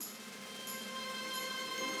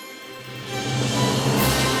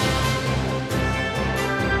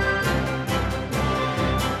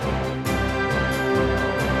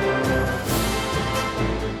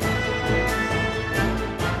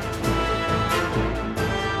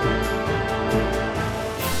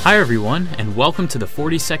Hi everyone, and welcome to the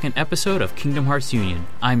 42nd episode of Kingdom Hearts Union.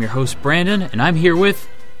 I'm your host Brandon, and I'm here with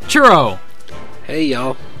Churro! Hey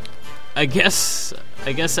y'all. I guess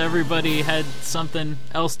everybody had something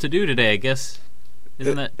else to do today, I guess.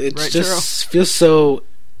 Isn't that right, Churro? It just feels so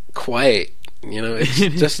quiet, you know, it's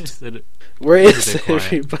just... Where is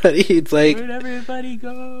everybody? It's like... Where'd everybody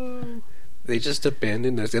go? They just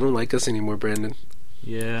abandoned us. They don't like us anymore, Brandon.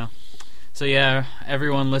 Yeah. So yeah,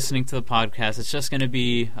 everyone listening to the podcast, it's just going to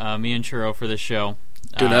be me and Churro for the show.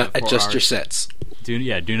 Do not adjust your sets. Do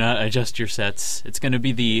not adjust your sets. It's going to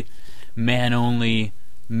be the man-only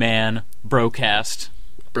man brocast.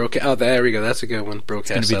 Oh, there we go. That's a good one.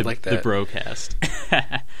 Brocast. I like that. The brocast.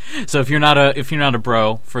 So if you're not a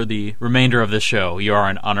bro for the remainder of the show, you are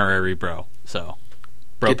an honorary bro. So,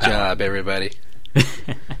 bro good power. Job, everybody.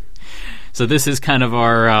 So this is kind of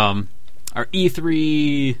our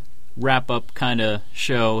E3 wrap-up kind of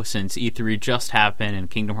show, since E3 just happened and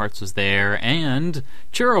Kingdom Hearts was there and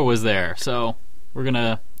Churro was there. So we're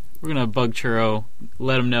gonna bug Churro,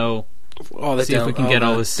 let him know, see if we can get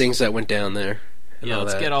all his things that went down there. Yeah,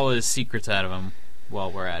 let's get all his secrets out of him while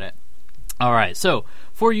we're at it. All right, so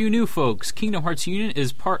for you new folks, Kingdom Hearts Union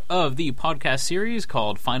is part of the podcast series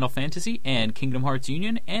called Final Fantasy and Kingdom Hearts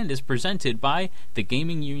Union and is presented by the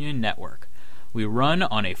Gaming Union Network. We run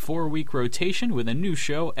on a 4-week rotation with a new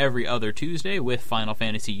show every other Tuesday with Final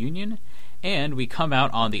Fantasy Union, and we come out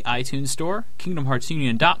on the iTunes Store,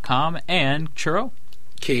 KingdomHeartsUnion.com, and Churro?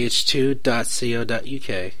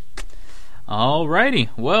 KH2.co.uk. Alrighty,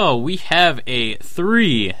 well, we have a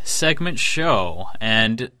 3-segment show,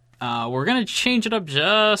 and we're going to change it up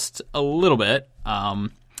just a little bit.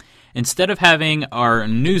 Instead of having our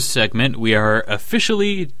news segment, we are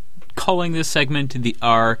officially calling this segment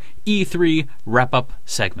our E3 wrap-up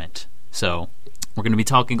segment. So we're going to be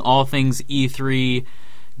talking all things E3,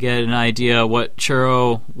 get an idea what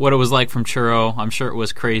it was like from Churro. I'm sure it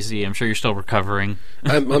was crazy. I'm sure you're still recovering.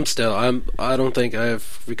 I don't think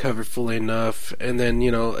I've recovered fully enough. And then,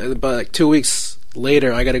 but like 2 weeks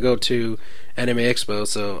later, I got to go to Anime Expo,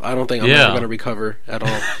 so I don't think I'm ever going to recover at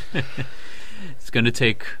all. It's going to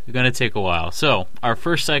take a while. So, our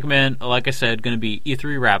first segment, like I said, going to be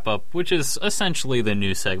E3 wrap-up, which is essentially the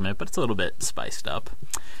news segment, but it's a little bit spiced up.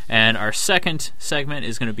 And our second segment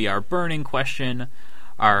is going to be our burning question.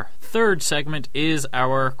 Our third segment is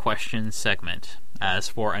our question segment. As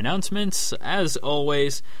for announcements, as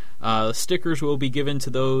always, stickers will be given to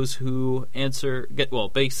those who get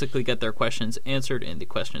their questions answered in the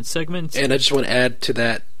question segment. And I just want to add to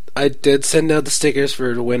that, I did send out the stickers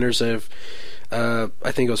for the winners of,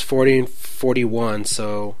 I think it was 40 and 41,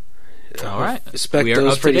 so all right. Expect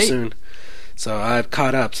those pretty soon. So I've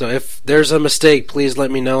caught up. So if there's a mistake, please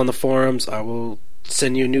let me know on the forums. I will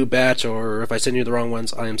send you a new batch, or if I send you the wrong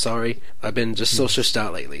ones, I am sorry. I've been just so stressed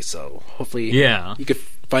out lately, so hopefully you could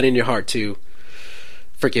find in your heart to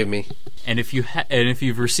forgive me. And if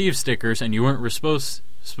you've received stickers and you weren't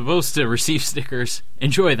supposed to receive stickers,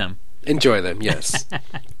 enjoy them. Enjoy them, yes.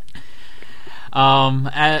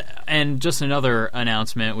 And just another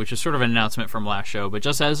announcement, which is sort of an announcement from last show, but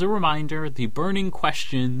just as a reminder, the burning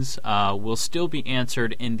questions will still be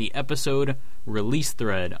answered in the episode release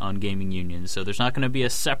thread on Gaming Union. So there's not going to be a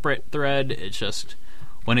separate thread. It's just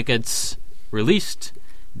when it gets released,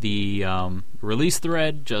 the release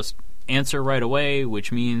thread, just answer right away,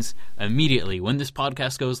 which means immediately when this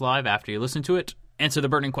podcast goes live, after you listen to it, answer the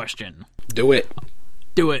burning question. Do it.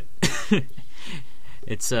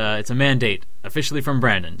 It's a mandate, officially from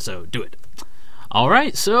Brandon, so do it.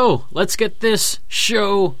 Alright, so let's get this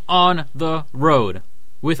show on the road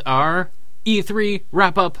with our E3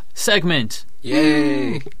 wrap-up segment.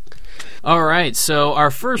 Yay! Alright, so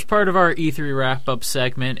our first part of our E3 wrap-up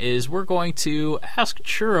segment is we're going to ask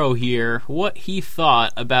Churro here what he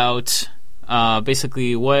thought about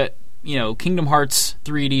basically what Kingdom Hearts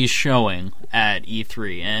 3D showing at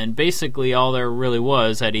E3. And basically all there really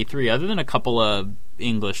was at E3, other than a couple of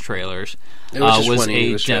English trailers, was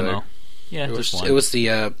a demo. Trailer. Yeah, just one. It was the,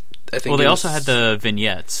 I think. Well, they also had the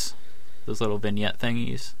vignettes, those little vignette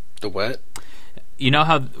thingies. The what? You know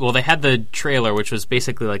how? Well, they had the trailer, which was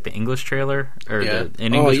basically like the English trailer, or the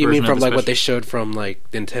English you mean version from like what they showed from like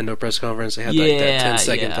Nintendo press conference? They had like that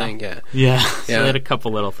 10-second thing. Yeah. So they had a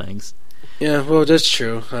couple little things. Yeah, well, that's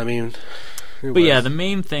true. I mean, the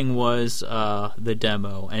main thing was the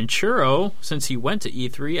demo. And Churro, since he went to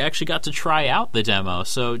E3, actually got to try out the demo.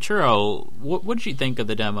 So, Churro, what did you think of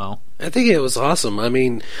the demo? I think it was awesome. I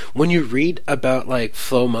mean, when you read about like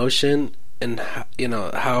flow motion and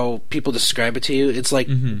how people describe it to you, it's like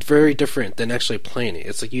very different than actually playing it.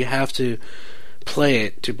 It's like you have to play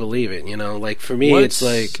it to believe it. Like for me, it's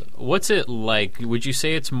like, what's it like? Would you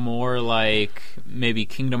say it's more like maybe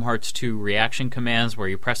Kingdom Hearts 2 reaction commands where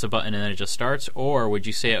you press a button and then it just starts, or would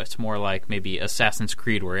you say it's more like maybe Assassin's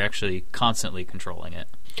Creed where you're actually constantly controlling it?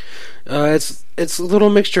 It's a little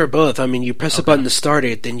mixture of both. I mean, you press a button to start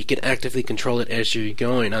it, then you can actively control it as you're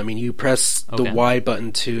going. I mean, you press the Y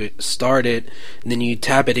button to start it, and then you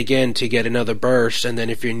tap it again to get another burst, and then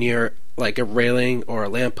if you're near like a railing or a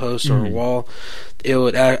lamppost or a wall, it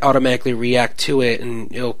would automatically react to it,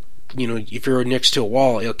 and it'll, if you're next to a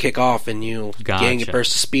wall, it'll kick off and you'll gain a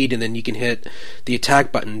burst of speed, and then you can hit the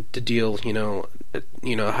attack button to deal,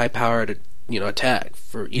 a high powered attack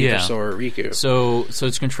for either Sora or Riku. So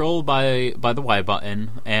it's controlled by the Y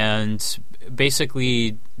button, and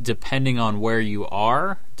basically depending on where you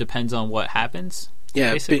are depends on what happens.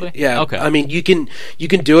 Yeah, basically. Okay. I mean, you can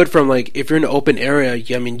do it from like if you're in an open area.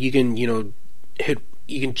 I mean, you can you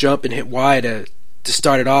can jump and hit Y to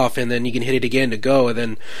start it off, and then you can hit it again to go,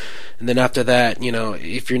 and then after that,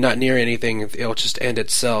 if you're not near anything, it'll just end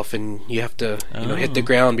itself, and you have to hit the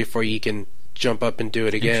ground before you can jump up and do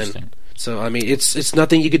it again. So I mean, it's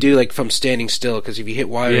nothing you could do like from standing still, because if you hit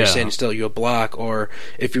Y when you're standing still, you'll block, or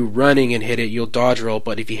if you're running and hit it, you'll dodge roll.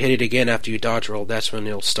 But if you hit it again after you dodge roll, that's when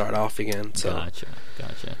it'll start off again. So.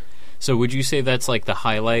 Gotcha. So would you say that's like the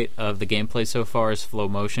highlight of the gameplay so far is flow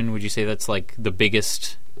motion? Would you say that's like the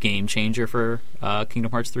biggest game changer for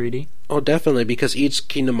Kingdom Hearts 3D? Oh, definitely, because each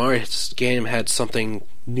Kingdom Hearts game had something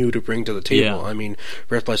new to bring to the table. Yeah. I mean,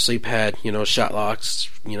 Breath by Sleep had, shot locks,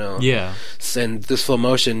 Yeah. And this flow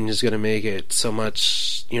motion is going to make it so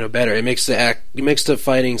much, better. It makes the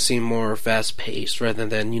fighting seem more fast paced rather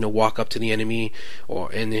than, walk up to the enemy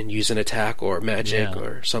and then use an attack or magic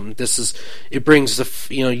or something. It brings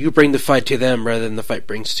you bring the fight to them rather than the fight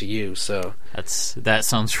brings to you. So that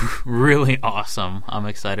sounds really awesome. I'm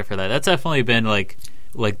excited for that. That's definitely been like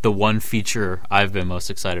the one feature I've been most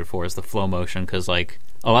excited for is the flow motion, because like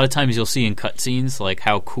a lot of times you'll see in cutscenes like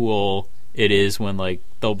how cool it is when like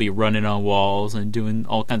they'll be running on walls and doing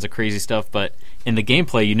all kinds of crazy stuff, but in the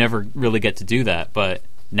gameplay you never really get to do that, but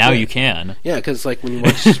now you can. Yeah, because like when you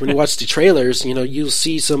watch the trailers, you'll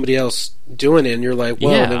see somebody else doing it and you're like,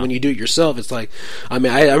 whoa. And then when you do it yourself, it's like, I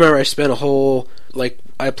mean, I remember I spent a whole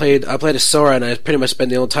I played a Sora, and I pretty much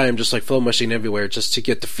spent the whole time just like flow motioning everywhere just to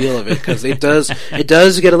get the feel of it, because it does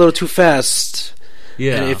get a little too fast.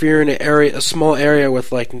 Yeah. And if you're in a small area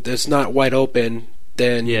with like that's not wide open,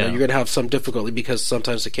 then you're gonna have some difficulty, because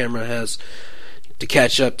sometimes the camera has to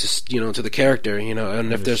catch up to to the character,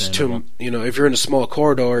 and if there's too if you're in a small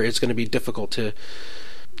corridor, it's gonna be difficult to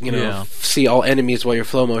see all enemies while you're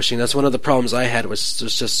flow motioning. That's one of the problems I had, was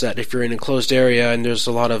just that if you're in an enclosed area and there's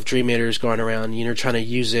a lot of Dream Eaters going around, you're trying to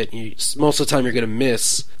use it, most of the time you're going to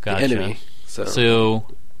miss the enemy. So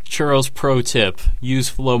Churro's pro tip: use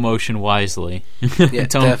flow motion wisely. Yeah,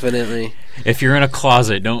 definitely. If you're in a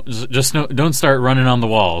closet, don't start running on the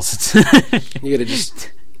walls. You gotta just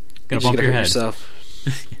bump your head. Yourself.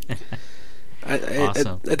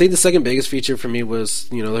 Awesome. I think the second biggest feature for me was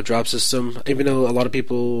the drop system. Even though a lot of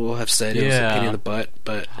people have said it was a pain in the butt,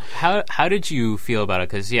 but how did you feel about it?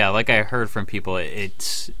 Because like I heard from people,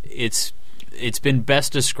 it's been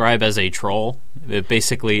best described as a troll.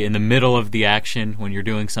 Basically, in the middle of the action when you're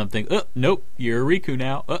doing something, nope, you're Riku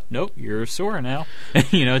now. Nope, you're Sora now.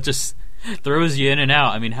 It just throws you in and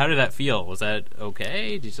out. I mean, how did that feel? Was that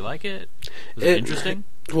okay? Did you like it? Was it interesting?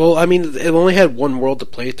 Well, I mean, it only had one world to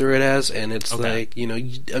play through it as, and it's like,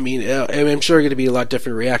 I mean, I'm sure going to be a lot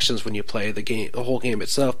different reactions when you play the whole game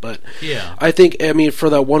itself, but I think, I mean, for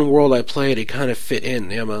that one world I played, it kind of fit in.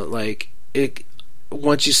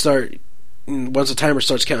 Once the timer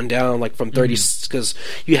starts counting down, like from 30, because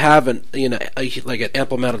you have an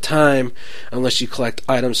ample amount of time, unless you collect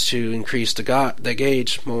items to increase the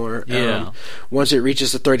gauge more. Once it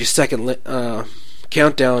reaches the 30-second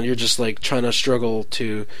countdown, you're just like trying to struggle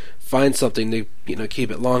to find something to keep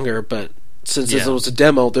it longer, but since it was a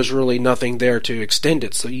demo, there's really nothing there to extend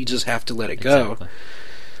it, so you just have to let it go.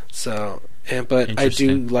 So but I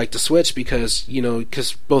do like the Switch because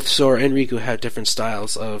both Sora and Riku have different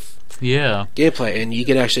styles of gameplay, and you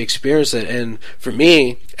can actually experience it. And for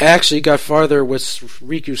me, I actually got farther with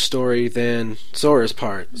Riku's story than Sora's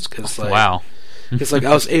part, because I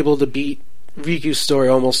was able to beat Riku's story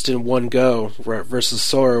almost in one go, versus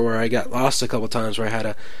Sora, where I got lost a couple times, where I had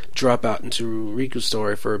to drop out into Riku's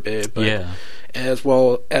story for a bit. But as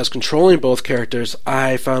well as controlling both characters,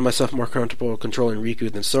 I found myself more comfortable controlling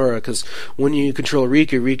Riku than Sora, because when you control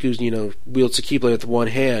Riku's wields a Keyblade with one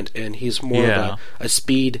hand, and he's more of a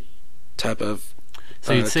speed type of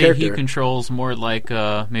So you'd say character. he controls more like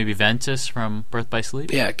maybe Ventus from Birth by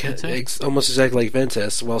Sleep? Yeah, you'd say? it's almost exactly like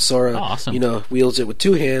Ventus. While Sora, awesome. Wields it with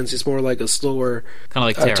 2 hands. He's more like a slower kind of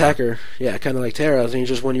like Terra. attacker. Yeah, kind of like Terra. And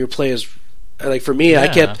just when you play as, like for me, Yeah, I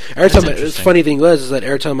kept the funny thing was is that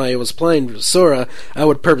every time I was playing Sora, I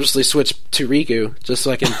would purposely switch to Riku just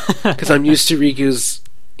so I can, because I'm used to Riku's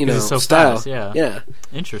so style. Fast, yeah. Yeah.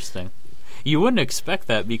 Interesting. You wouldn't expect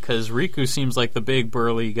that because Riku seems like the big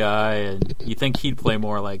burly guy, and you think he'd play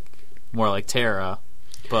more like Terra,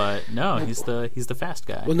 but no, he's the fast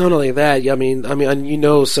guy. Well, not only that, I mean,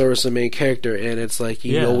 Sora's the main character, and it's like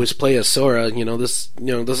you always play as Sora. This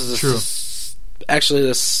is actually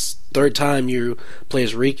this 3rd time you play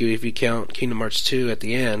as Riku if you count Kingdom Hearts 2 at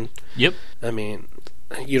the end. Yep. I mean,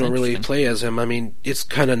 you don't really play as him. I mean, it's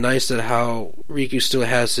kind of nice that how Riku still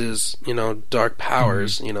has his, dark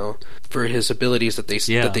powers, for his abilities that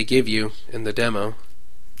they give you in the demo.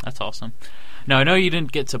 That's awesome. Now, I know you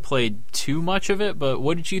didn't get to play too much of it, but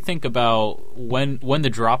what did you think about when the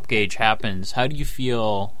drop gauge happens? How do you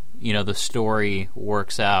feel, the story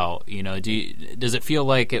works out? Does it feel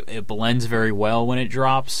like it blends very well when it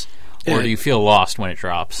drops, or do you feel lost when it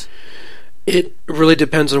drops? It really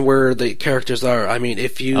depends on where the characters are. I mean,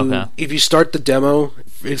 if you start the demo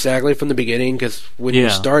exactly from the beginning, because when you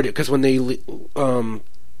start it, because when they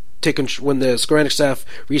when the Square Enix staff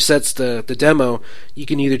resets the demo, you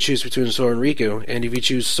can either choose between Sora and Riku, and if you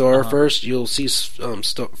choose Sora first, you'll see from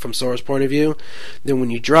Sora's point of view. Then when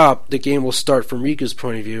you drop, the game will start from Riku's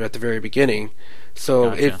point of view at the very beginning.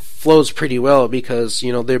 So it flows pretty well because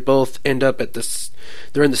they both end up at this.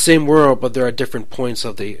 They're in the same world, but they're at different points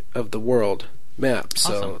of the world map.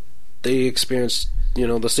 So awesome. they experience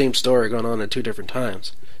the same story going on at 2 different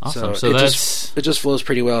times. Awesome. So it just flows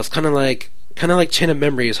pretty well. It's kind of like Chain of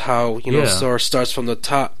Memories, how Sora starts from the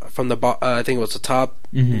top, I think it was the top,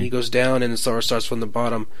 and he goes down, and Sora starts from the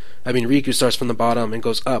bottom. I mean, Riku starts from the bottom and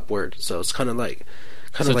goes upward. So it's kind of like.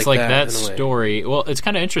 So it's like that story. Well, it's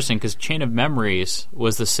kind of interesting because Chain of Memories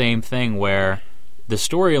was the same thing where the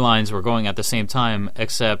storylines were going at the same time,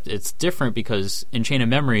 except it's different because in Chain of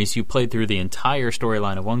Memories you played through the entire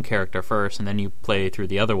storyline of one character first, and then you play through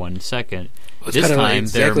the other one second. Well, this time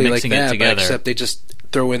they're mixing it together. Except they just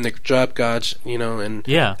throw in the drop gauge, and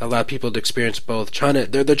allow people to experience both.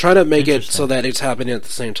 They're trying to make it so that it's happening at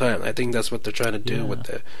the same time. I think that's what they're trying to do with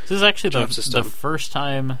the. This is actually the first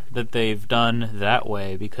time that they've done that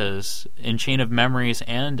way, because in Chain of Memories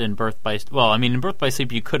and in Birth by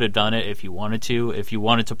Sleep you could have done it if you wanted to. If you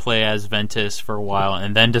wanted to play as Ventus for a while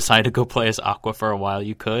and then decide to go play as Aqua for a while,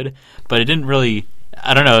 you could. But it didn't really.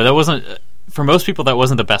 I don't know. That wasn't. For most people, that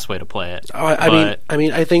wasn't the best way to play it. I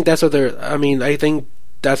think that's what they're. I think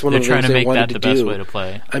that's one of the things they wanted to do. They're trying to make that the best way to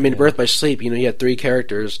play. I mean, Birth by Sleep, you had 3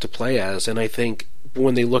 characters to play as, and I think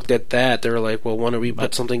when they looked at that, they were like, well, why don't we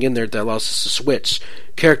put something in there that allows us to switch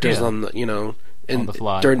characters on the, on the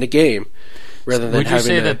fly during the game, rather than would you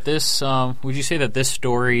say that this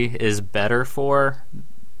story is better for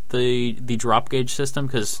the drop gauge system?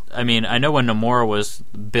 Because I know when Nomura was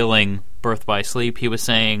billing Birth by Sleep, he was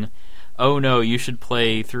saying, oh no, you should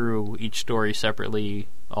play through each story separately,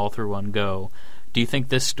 all through one go. Do you think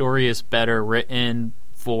this story is better written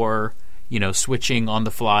for, switching on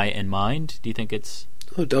the fly in mind? Do you think it's...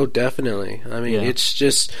 Oh, definitely. It's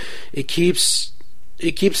just... It keeps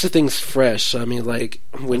the things fresh. Like,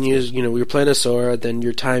 when you're playing a Sora, then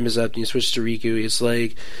your time is up and you switch to Riku, it's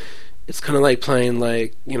like... It's kind of like playing,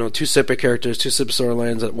 2 separate characters, 2 separate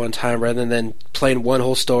storylines at one time, rather than playing one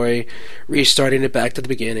whole story, restarting it back to the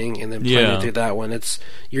beginning, and then playing it through that one.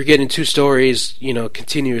 You're getting 2 stories,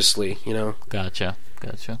 continuously, Gotcha.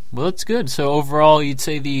 Well, that's good. So overall, you'd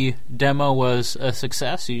say the demo was a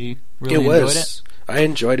success? You really enjoyed it? I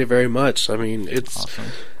enjoyed it very much. It's... Awesome.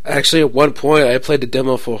 Actually, at one point, I played the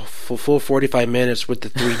demo for full 45 minutes with the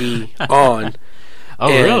 3D on.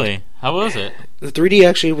 Oh, really? How was it? The 3D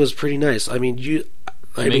actually was pretty nice. I didn't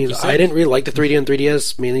really like the 3D on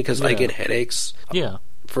 3DS mainly because I get headaches.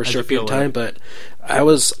 For a short period of time, but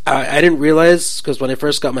I didn't realize, because when I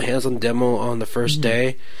first got my hands on the demo on the first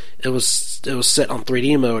day, it was set on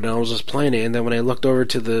 3D mode, and I was just playing it. And then when I looked over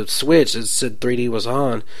to the Switch, it said 3D was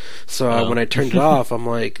on. So when I turned it off, I'm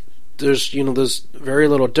like, there's very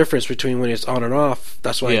little difference between when it's on and off.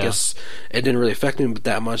 That's why I guess it didn't really affect me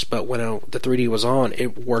that much. But when the 3D was on,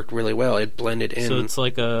 it worked really well. It blended in. So it's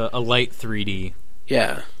like a light 3D.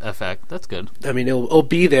 Effect. That's good. It'll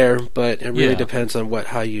be there, but it really depends on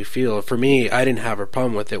how you feel. For me, I didn't have a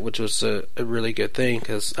problem with it, which was a really good thing,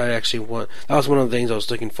 because I actually that was one of the things I was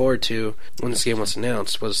looking forward to when this game was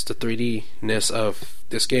announced, was the 3D-ness of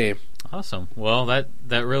this game. Awesome. Well, that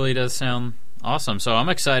really does sound awesome. So I'm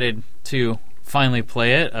excited to finally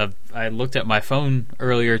play it. I looked at my phone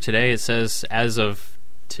earlier today. It says as of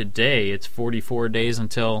today, it's 44 days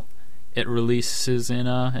until it releases in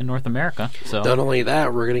North America. So not only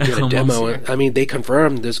that, we're going to get a demo. I mean, they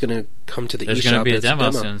confirmed there's going to come to the eShop. There's going to be a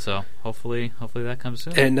demo soon, so hopefully that comes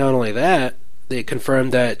soon. And not only that, they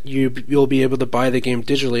confirmed that you'll be able to buy the game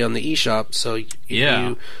digitally on the eShop. So if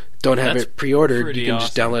you don't have it pre-ordered, you can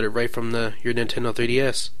just download it right from your Nintendo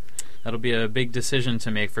 3DS. That'll be a big decision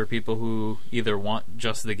to make for people who either want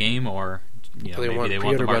just the game or maybe they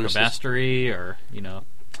want the Mark of Mastery or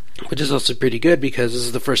Which is also pretty good because this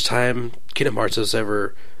is the first time Kingdom Hearts is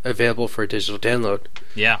ever available for a digital download.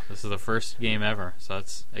 Yeah, this is the first game ever, so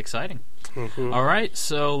that's exciting. Mm-hmm. All right,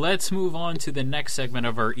 so let's move on to the next segment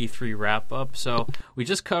of our E3 wrap-up. So we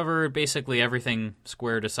just covered basically everything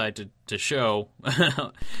Square decided to show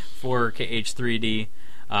for KH3D.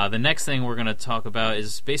 The next thing we're going to talk about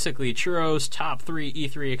is basically Churro's top 3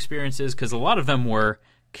 E3 experiences, because a lot of them were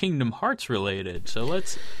Kingdom Hearts related. So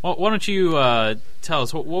why don't you tell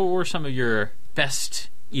us, what were some of your best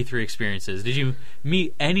E3 experiences? Did you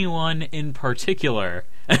meet anyone in particular?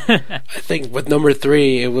 I think with number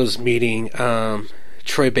 3, it was meeting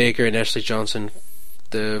Troy Baker and Ashley Johnson,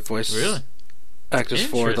 the voice actors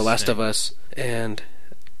for The Last of Us, and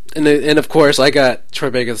of course I got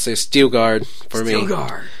Troy Baker to say Steelguard for me.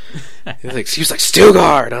 Steelguard. He was like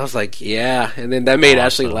Steelguard. I was like, yeah, and then that made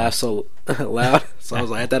Ashley laugh so loud.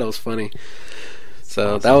 So I thought it was funny.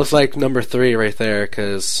 So that was like number 3 right there,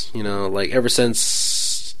 because ever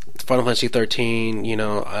since Final Fantasy 13,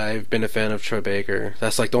 I've been a fan of Troy Baker.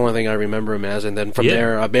 That's like the only thing I remember him as, and then from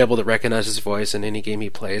there I'll be able to recognize his voice in any game he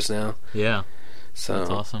plays now. Yeah, so that's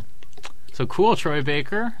awesome. So cool, Troy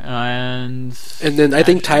Baker, and then I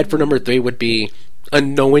think tied for number 3 would be,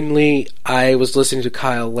 unknowingly, I was listening to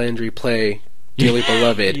Kyle Landry play Dearly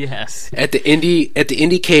Beloved. Yes. At the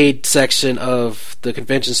Indiecade section of the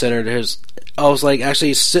convention center, I was like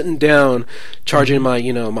actually sitting down, charging my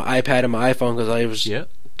my iPad and my iPhone, because I was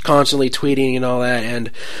constantly tweeting and all that, and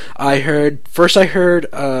I heard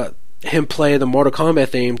him play the Mortal Kombat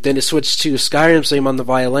theme, then it switched to Skyrim's theme on the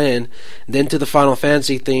violin, then to the Final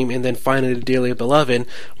Fantasy theme, and then finally to Dearly Beloved.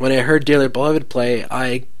 When I heard Dearly Beloved play,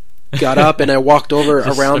 I got up and I walked over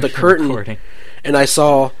around the curtain, and I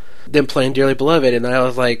saw them playing Dearly Beloved, and I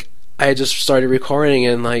was like, I just started recording,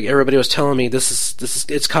 and like everybody was telling me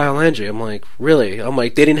it's Kyle Landry. I'm like, really? I'm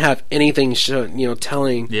like, they didn't have anything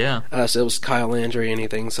telling us it was Kyle Landry or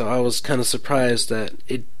anything, so I was kind of surprised that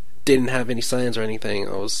it didn't have any signs or anything.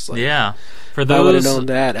 I was like, for if I would have known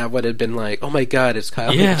that, I would have been like, oh my god, it's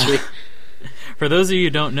Kyle Landry. For those of you who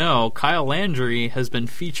don't know, Kyle Landry has been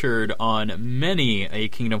featured on many a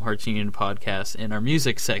Kingdom Hearts Union podcast in our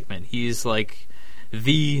music segment. He's like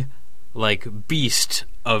the beast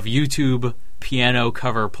of YouTube piano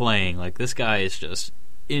cover playing. Like, this guy is just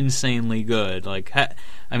insanely good. Like, how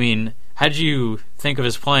did you think of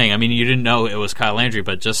his playing? I mean, you didn't know it was Kyle Landry,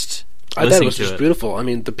 but just I thought it was just beautiful. I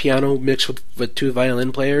mean, the piano mixed with 2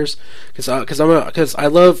 violin players, because I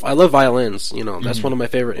love violins. That's one of my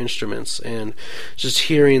favorite instruments, and just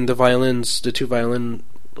hearing the 2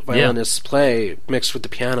 violinists play mixed with the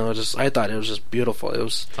piano, I thought it was just beautiful.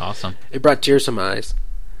 It's awesome. It brought tears to my eyes.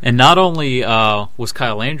 And not only was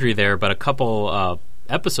Kyle Landry there, but a couple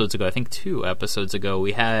episodes ago, I think 2 episodes ago,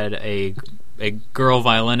 we had a girl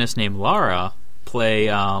violinist named Lara play.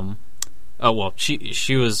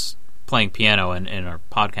 She was playing piano in our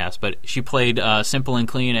podcast, but she played Simple and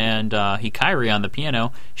Clean and Hikari on the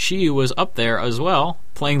piano. She was up there as well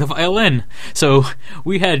playing the violin. So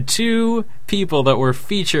we had 2 people that were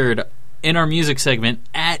featured in our music segment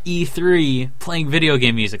at E3 playing video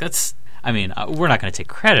game music. We're not going to take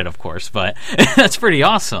credit, of course, but that's pretty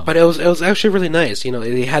awesome. But it was actually really nice.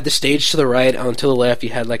 They had the stage to the right, on to the left you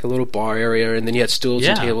had like a little bar area, and then you had stools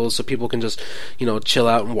and tables so people can just, chill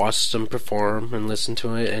out and watch them perform and listen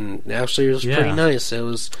to it. And actually it was pretty nice. It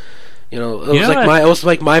was, it was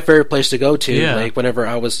like my favorite place to go to. Yeah. Like whenever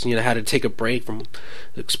I was, had to take a break from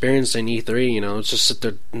experiencing E3, it's just sit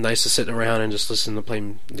there, nice to sit around and just listen to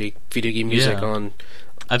playing the video game music on.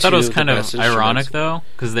 I thought it was kind of ironic, though,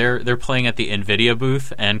 because they're playing at the NVIDIA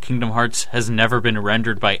booth, and Kingdom Hearts has never been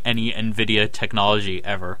rendered by any NVIDIA technology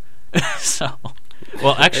ever. So,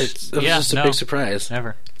 well, actually, it was just a big surprise.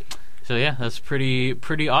 Never. So yeah, that's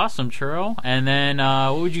pretty awesome, Churro. And then,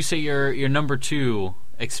 what would you say your number 2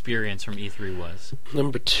 experience from E3 was?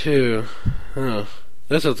 Number 2,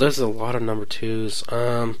 There's a lot of number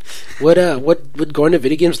 2s. What would going to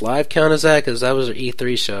Video Games Live count as that? Because that was our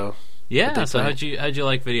E3 show. Yeah, so how'd you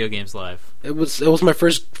like Video Games Live? It was my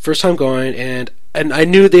first time going, and and I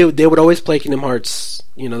knew they would always play Kingdom Hearts,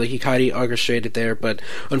 the Hikari orchestrated there, but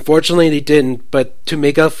unfortunately they didn't. But to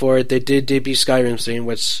make up for it, they did debut Skyrim's theme,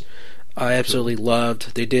 which I absolutely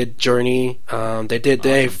loved. They did Journey. For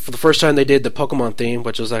the first time they did the Pokemon theme,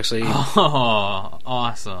 which was actually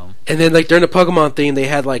awesome. And then during the Pokemon theme, they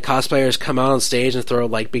had cosplayers come out on stage and throw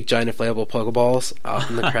big giant inflatable Pokeballs out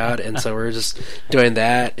in the crowd, and so we were just doing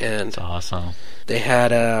that. And that's awesome. They had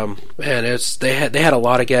they had a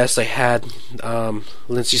lot of guests. They had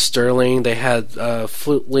Lindsey Sterling. They had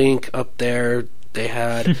Flute Link up there. They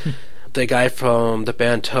had the guy from the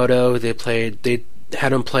band Toto. They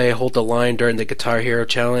had him play Hold the Line during the Guitar Hero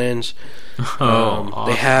Challenge. Awesome.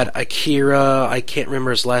 They had Akira. I can't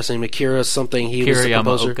remember his last name. Akira something. He was the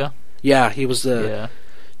composer. Yamaoka? Yeah, he was the. Yeah.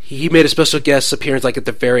 He made a special guest appearance at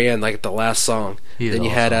the very end, at the last song. Then you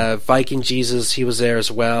had Viking Jesus. He was there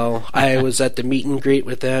as well. I was at the meet and greet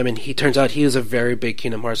with them, and he turns out he was a very big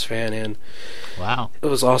Kingdom Hearts fan. And wow, it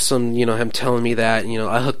was awesome. Him telling me that.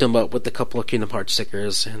 I hooked him up with a couple of Kingdom Hearts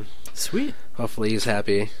stickers, and sweet. Hopefully, he's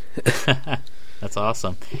happy. That's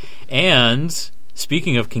awesome. And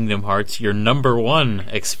speaking of Kingdom Hearts, your number one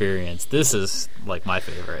experience. This is my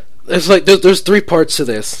favorite. It's there's three parts to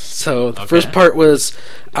this. So the first part was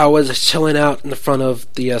I was chilling out in the front of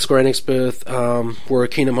the Square Enix booth, where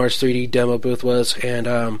Kingdom Hearts 3D demo booth was,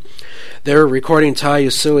 and they were recording Tai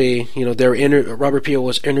Usui. Robert Peel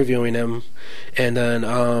was interviewing him, and then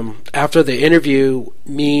after the interview,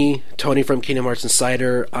 me, Tony from Kingdom Hearts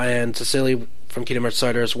Insider, and Cecily from Kingdom Hearts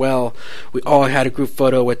Insider as well, we all had a group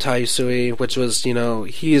photo with Tai Usui, which was,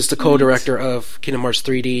 he is the co-director of Kingdom Hearts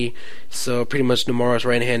 3D, so pretty much Nomura's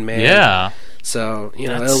right-hand man. Yeah. So, it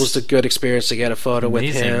was a good experience to get a photo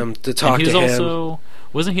with him, to talk to him.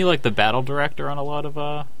 Wasn't he the battle director on a lot of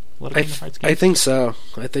Kingdom Hearts games? I think so.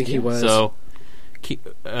 I think he was. So,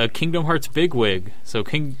 Kingdom Hearts bigwig. So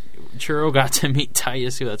King Churro got to meet Tai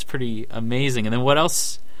Usui. That's pretty amazing. And then what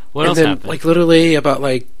else? What else happened? Literally about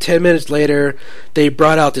 10 minutes later, they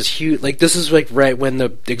brought out this huge, this is right when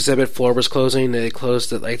the exhibit floor was closing. They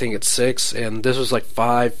closed at, I think, at 6, and this was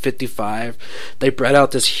 5:55. They brought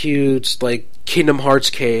out this huge Kingdom Hearts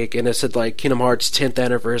cake, and it said Kingdom Hearts 10th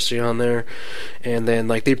anniversary on there. And then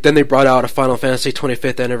they brought out a Final Fantasy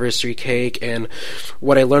 25th anniversary cake. And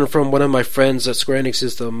what I learned from one of my friends at Square Enix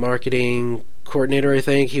is the marketing coordinator, I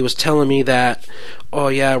think. He was telling me that, oh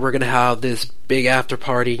yeah, we're gonna have this big after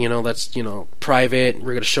party, that's private.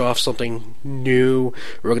 We're gonna show off something new.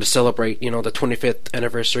 We're gonna celebrate, the 25th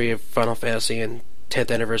anniversary of Final Fantasy and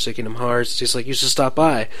 10th anniversary of Kingdom Hearts. He's you should stop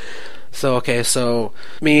by. So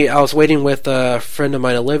I was waiting with a friend of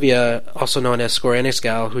mine, Olivia, also known as Square Enix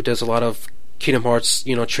Gal, who does a lot of Kingdom Hearts,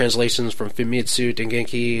 translations from Famitsu,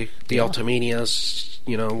 Dengeki, the Ultimanias,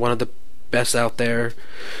 one of the best out there.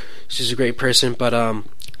 She's a great person, but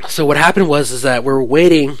so what happened is that we were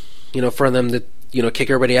waiting, for them to, kick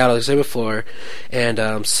everybody out of the exhibit floor,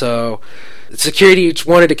 and so security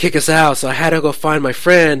wanted to kick us out, so I had to go find my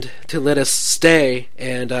friend to let us stay.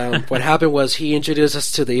 And what happened was he introduced us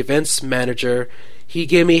to the events manager. He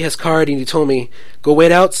gave me his card and he told me, go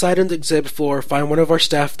wait outside on the exhibit floor, find one of our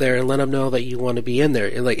staff there, and let them know that you want to be in there.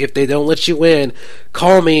 And if they don't let you in,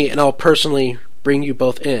 call me and I'll personally bring you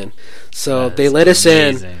both in. So they let us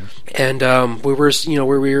in, and they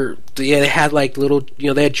had little,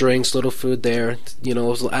 they had drinks, little food there. It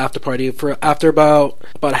was an after party. After about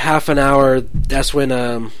half an hour, that's when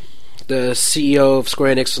the CEO of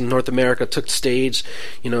Square Enix in North America took the stage,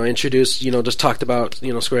 introduced, just talked about,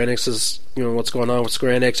 Square Enix's, what's going on with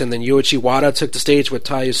Square Enix, and then Yoichi Wada took the stage with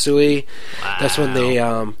Tai Usui. Wow. That's when they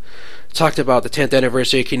talked about the 10th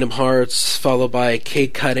anniversary of Kingdom Hearts, followed by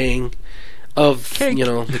cake cutting of cake.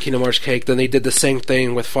 The Kingdom Hearts cake. Then they did the same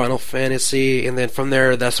thing with Final Fantasy, and then from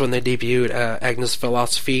there, that's when they debuted Agnes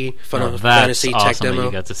Philosophy Final Fantasy awesome tech demo. That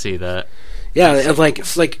you got to see that. Yeah, it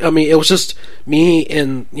was just me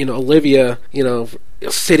and Olivia,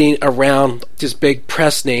 sitting around these big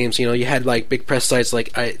press names. You had big press sites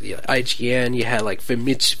like IGN. You had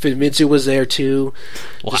Famitsu was there too,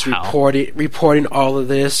 just reporting all of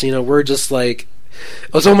this. We're just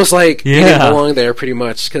it was almost getting along there pretty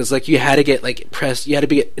much, because you had to get press, you had to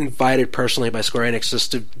be invited personally by Square Enix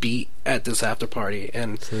just to be at this after party.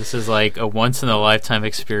 And so this is a once in a lifetime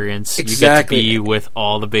experience. Exactly. You get to be with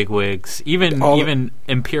all the big wigs, even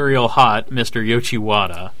Imperial Hot Mr. Yoichi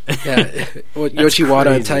Wada. Yeah, Yoichi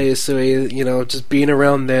Wada and Tai Usui, just being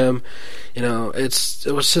around them, it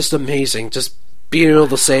was just amazing. Just being able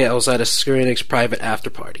to say I was at a Square Enix private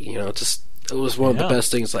after party, it was one of the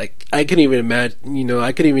best things. I couldn't even imagine,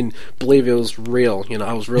 I couldn't even believe it was real.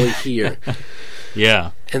 I was really here.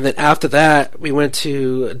 Yeah. And then after that, we went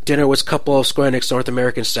to dinner with a couple of Square Enix North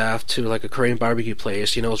American staff to like a Korean barbecue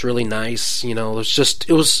place. You know, it was really nice. You know, it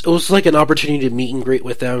was like an opportunity to meet and greet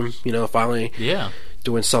with them. You know, finally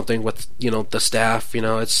doing something with, you know, the staff. You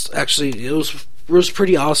know, it was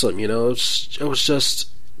pretty awesome. You know, it was just.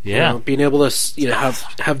 You know, being able to, you know,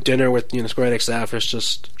 have dinner with, you know, Square Enix staff is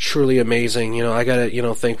just truly amazing. You know, I gotta, you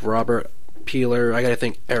know, thank Robert Peeler. I gotta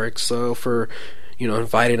thank Eric So for, you know,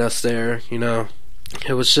 inviting us there. You know,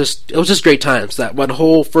 it was just great times. That one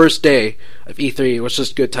whole first day of E3 was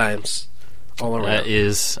just good times all around. That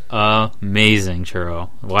is amazing, Churro.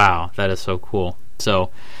 Wow, that is so cool. So,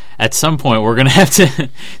 at some point, we're gonna have to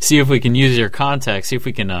see if we can use your contact. See if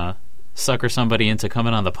we can sucker somebody into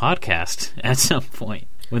coming on the podcast at some point.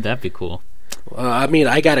 Wouldn't that be cool? Well, I mean,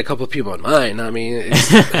 I got a couple of people in mind. I mean,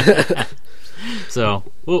 so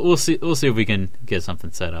we'll see. We'll see if we can get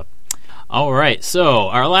something set up. All right. So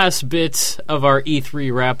our last bit of our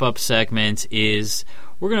E3 wrap-up segment is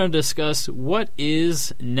we're going to discuss what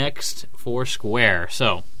is next for Square.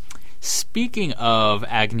 So, speaking of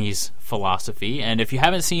Agni's Philosophy, and if you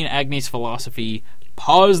haven't seen Agni's Philosophy,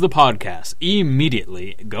 pause the podcast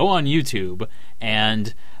immediately. Go on YouTube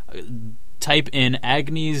and type in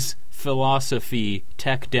Agni's Philosophy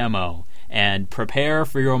tech demo and prepare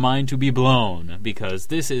for your mind to be blown, because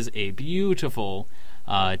this is a beautiful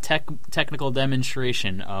technical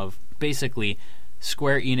demonstration of basically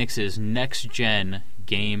Square Enix's next-gen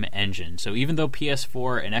game engine. So even though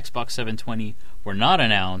PS4 and Xbox 720 were not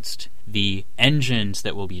announced, the engines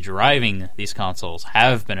that will be driving these consoles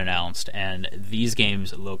have been announced, and these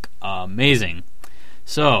games look amazing.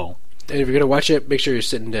 So, and if you're going to watch it, make sure you're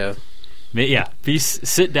sitting down. Yeah,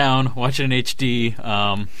 sit down, watch it in HD.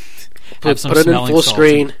 Put it in full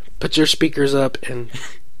screen. Put your speakers up and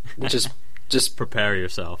just prepare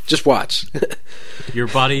yourself. Just watch. Your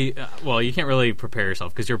body. Well, you can't really prepare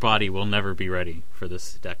yourself because your body will never be ready for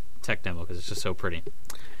this tech demo because it's just so pretty.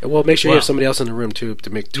 Well, make sure you have somebody else in the room too to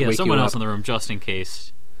wake you up. Someone else in the room just in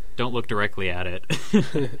case. Don't look directly at it.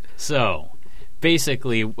 So,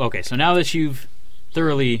 basically, okay. So now that you've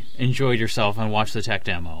thoroughly enjoyed yourself and watched the tech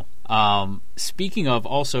demo. Speaking of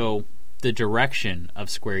also the direction of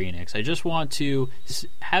Square Enix, I just want to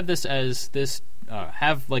have this as this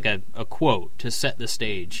have like a quote to set the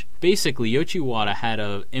stage. Basically, Yoichi Wada had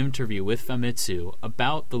an interview with Famitsu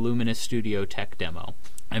about the Luminous Studio tech demo,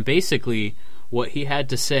 and basically what he had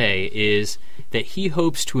to say is that he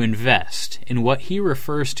hopes to invest in what he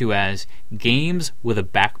refers to as games with a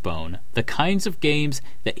backbone, the kinds of games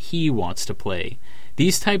that he wants to play.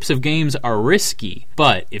 These types of games are risky,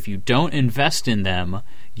 but if you don't invest in them,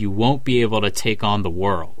 you won't be able to take on the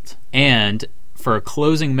world. And for a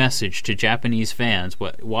closing message to Japanese fans,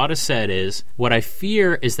 what Wada said is, "What I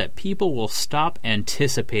fear is that people will stop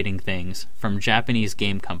anticipating things from Japanese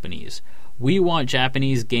game companies. We want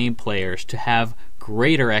Japanese game players to have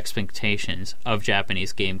greater expectations of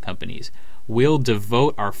Japanese game companies. We'll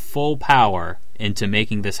devote our full power into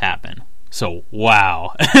making this happen." So,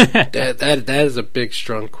 wow. that is a big,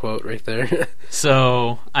 strong quote right there.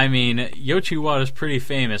 So, I mean, Yoichi Wada is pretty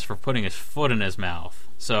famous for putting his foot in his mouth.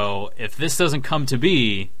 So, if this doesn't come to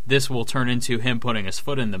be, this will turn into him putting his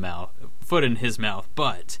foot in his mouth.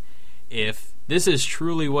 But if this is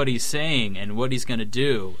truly what he's saying and what he's going to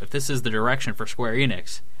do, if this is the direction for Square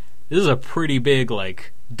Enix, this is a pretty big,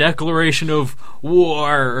 like, declaration of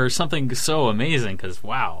war or something so amazing, because,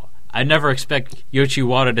 wow. I never expect Yoichi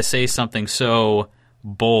Wada to say something so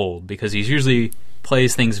bold, because he usually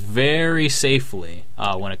plays things very safely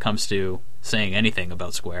when it comes to saying anything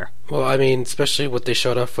about Square. Well, I mean, especially what they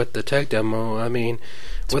showed off with the tech demo. I mean,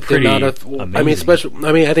 it's with the amount of, amazing.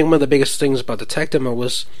 I think one of the biggest things about the tech demo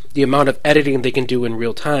was the amount of editing they can do in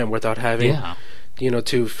real time without having,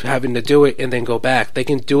 having to do it and then go back. They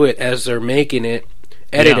can do it as they're making it,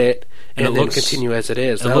 edit it. And then continue as it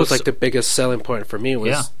is. That was like the biggest selling point for me,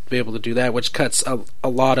 was to be able to do that, which cuts a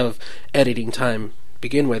lot of editing time to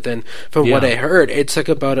begin with. And from what I heard, it took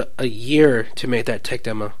about a year to make that tech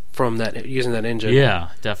demo from that, using that engine. Yeah,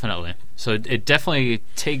 definitely. So it definitely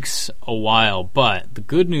takes a while, but the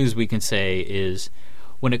good news we can say is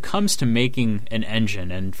when it comes to making an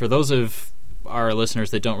engine, and for those of our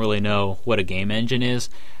listeners that don't really know what a game engine is,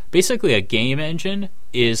 basically a game engine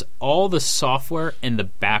is all the software in the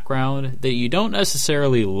background that you don't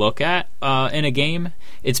necessarily look at in a game.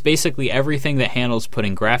 It's basically everything that handles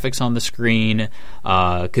putting graphics on the screen.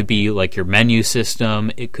 It could be like your menu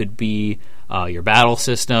system. It could be your battle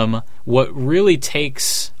system. What really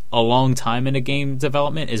takes a long time in a game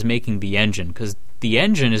development is making the engine, because the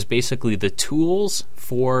engine is basically the tools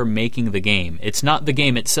for making the game. It's not the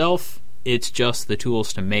game itself. It's just the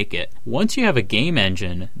tools to make it. Once you have a game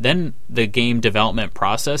engine, then the game development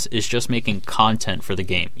process is just making content for the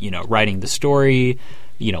game. Writing the story,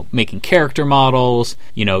 making character models.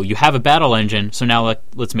 You have a battle engine, so now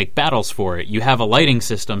let's make battles for it. You have a lighting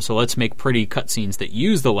system, so let's make pretty cutscenes that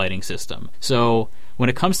use the lighting system. So when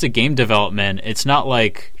it comes to game development, it's not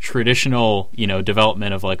like traditional,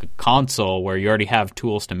 development of like a console where you already have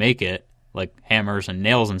tools to make it, like hammers and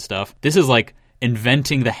nails and stuff. This is like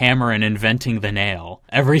inventing the hammer and inventing the nail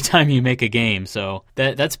every time you make a game. So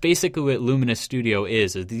that's basically what Luminous Studio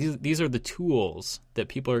is. These are the tools that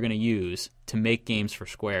people are going to use to make games for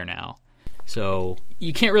Square now. So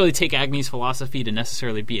you can't really take Agni's philosophy to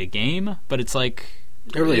necessarily be a game, but it's like...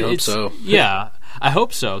 I really hope so. Yeah, I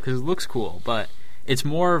hope so, because it looks cool, but it's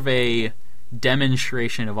more of a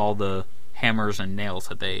demonstration of all the hammers and nails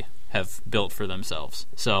that they have built for themselves.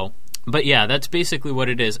 So... But yeah, that's basically what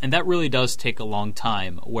it is, and that really does take a long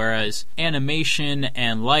time, whereas animation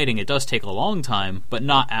and lighting, it does take a long time, but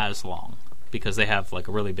not as long, because they have like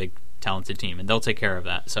a really big, talented team, and they'll take care of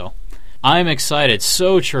that. So I'm excited.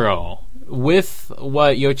 So, Churro, with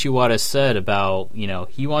what Yoshiwara said about,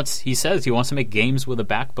 he says he wants to make games with a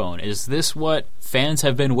backbone. Is this what fans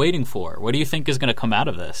have been waiting for? What do you think is going to come out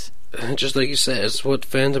of this? Just like you said, it's what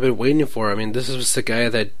fans have been waiting for. I mean, this was the guy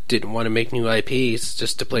that didn't want to make new IPs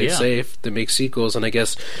just to play it safe, to make sequels, and I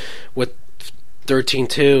guess with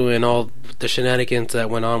 13.2 and all the shenanigans that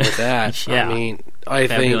went on with that, yeah. I mean, I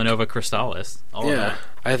think... Fabula Nova Crystallis. Yeah,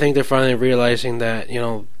 I think they're finally realizing that,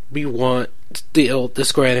 we want the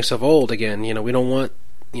Square Enix of old again. We don't want,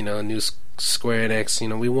 a new Square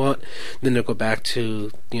Enix. We want them to go back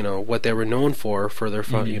to, what they were known for their,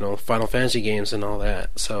 Final Fantasy games and all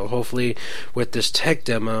that. So hopefully, with this tech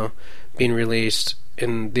demo being released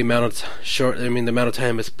in the amount of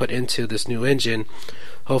time it's put into this new engine,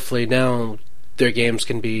 hopefully now their games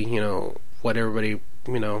can be, what everybody,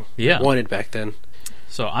 wanted back then.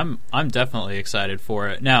 So I'm definitely excited for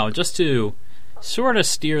it. Now, just to sort of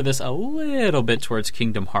steer this a little bit towards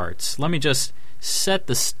Kingdom Hearts, let me just set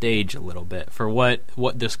the stage a little bit for what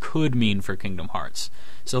this could mean for Kingdom Hearts.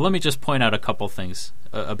 So let me just point out a couple things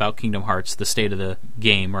about Kingdom Hearts, the state of the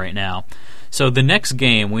game right now. So the next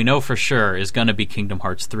game we know for sure is going to be Kingdom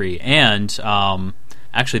Hearts 3, and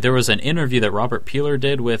actually there was an interview that Robert Peeler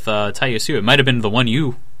did with Tai Yasue. It might have been the one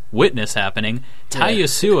you witnessed happening. Tai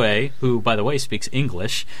Yasue, who by the way speaks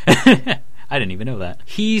English, I didn't even know that.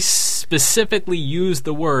 He specifically used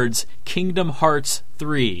the words Kingdom Hearts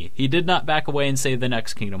 3. He did not back away and say the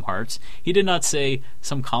next Kingdom Hearts. He did not say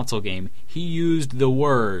some console game. He used the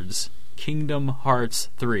words Kingdom Hearts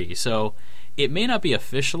 3. So it may not be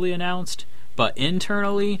officially announced, but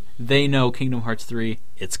internally they know Kingdom Hearts 3,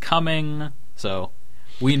 it's coming. So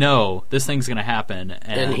we know this thing's going to happen.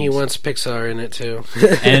 And he wants Pixar in it too.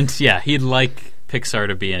 And yeah, he'd like Pixar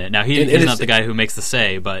to be in it. Now, he's not the guy who makes the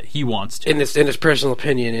say, but he wants to. In his personal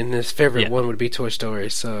opinion, and his favorite one would be Toy Story,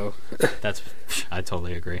 so... I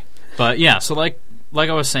totally agree. But yeah, so like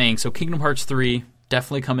I was saying, so Kingdom Hearts 3,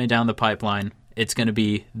 definitely coming down the pipeline. It's going to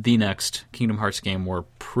be the next Kingdom Hearts game, we're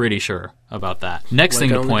pretty sure about that. Next thing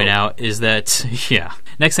to point out is the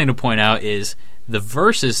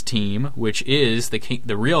Versus team, which is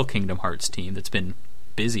the real Kingdom Hearts team that's been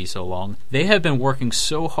busy so long. They have been working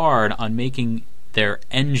so hard on making their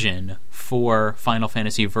engine for Final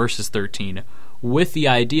Fantasy Versus 13 with the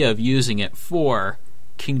idea of using it for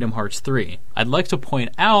Kingdom Hearts 3. I'd like to point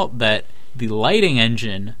out that the lighting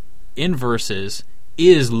engine in Versus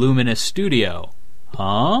is Luminous Studio.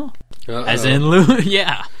 Huh? Uh-oh. As in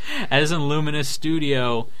Luminous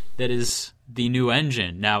Studio, that is the new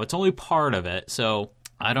engine. Now, it's only part of it, so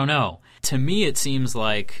I don't know. To me, it seems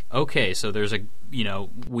like, okay, so there's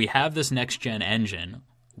we have this next-gen engine.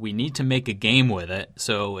 We need to make a game with it,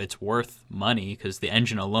 so it's worth money, because the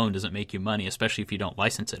engine alone doesn't make you money, especially if you don't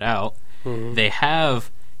license it out. Mm-hmm. They have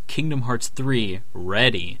Kingdom Hearts 3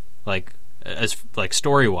 ready,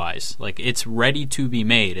 story-wise. It's ready to be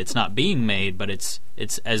made. It's not being made, but it's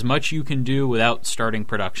as much you can do without starting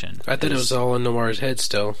production. I thought it was all in Nomura's head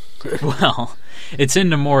still. Well, it's in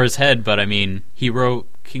Nomura's head, but I mean, he wrote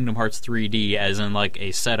Kingdom Hearts 3D as in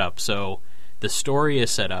a setup, so the story is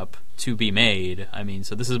set up to be made. I mean,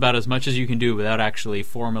 so this is about as much as you can do without actually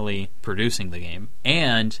formally producing the game.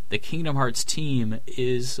 And the Kingdom Hearts team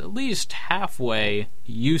is at least halfway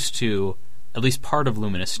used to at least part of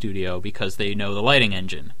Luminous Studio because they know the lighting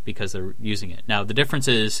engine, because they're using it. Now, the difference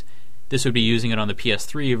is this would be using it on the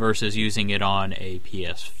PS3 versus using it on a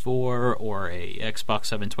PS4 or a Xbox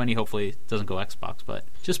 720. Hopefully it doesn't go Xbox, but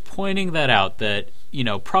just pointing that out that,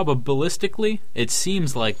 probabilistically, it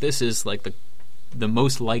seems like this is the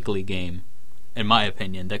most likely game in my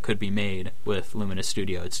opinion, that could be made with Luminous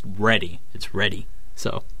Studio. It's ready.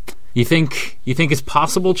 So, you think it's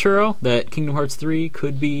possible, Churro, that Kingdom Hearts 3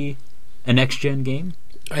 could be a next-gen game?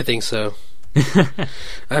 I think so.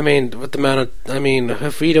 I mean, with the amount of... I mean,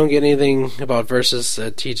 if we don't get anything about Versus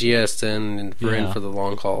at TGS, then we're in for the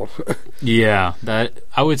long haul. Yeah,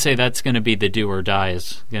 I would say that's going to be the do or die,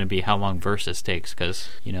 is going to be how long Versus takes, because,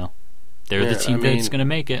 they're the team that's going to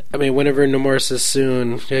make it. I mean, whenever Nemours is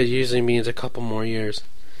soon, it usually means a couple more years.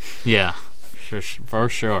 Yeah, for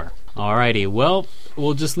sure. Alrighty, well,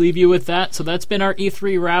 we'll just leave you with that. So that's been our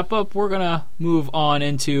E3 wrap-up. We're going to move on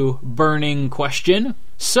into Burning Question.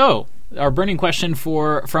 So, our burning question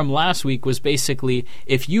from last week was basically,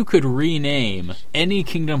 if you could rename any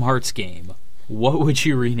Kingdom Hearts game, what would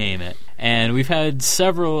you rename it? And we've had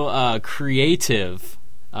several creative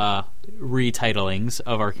retitling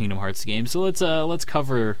of our Kingdom Hearts games. So let's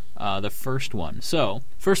cover the first one. So,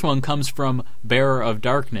 first one comes from Bearer of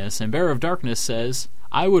Darkness, and Bearer of Darkness says,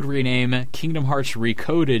 I would rename Kingdom Hearts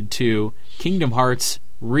Recoded to Kingdom Hearts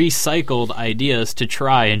Recycled Ideas to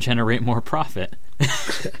Try and Generate More Profit.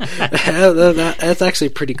 That's actually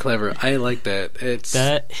pretty clever. I like that.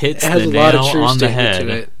 That hits the nail on the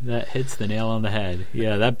head. That hits the nail on the head.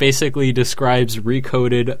 Yeah, that basically describes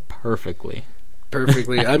Recoded perfectly.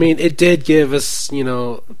 I mean, it did give us,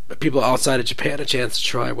 people outside of Japan a chance to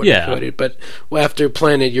try what Recoded, but after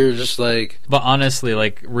playing it, you're just like... But honestly,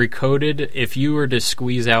 like, Recoded, if you were to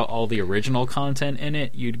squeeze out all the original content in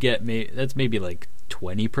it, you'd get... that's maybe like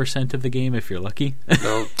 20% of the game if you're lucky.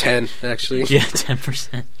 No, 10 actually. Yeah,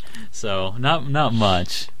 10%. So not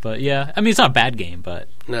much, but yeah, I mean it's not a bad game, but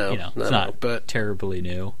it's not terribly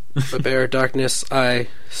new. But Bear of Darkness, I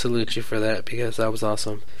salute you for that because that was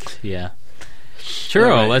awesome. Yeah.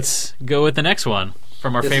 Churro, let's go with the next one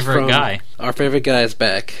from our favorite guy. Our favorite guy is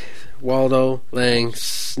back, Waldo Lang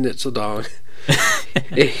Snitzeldong.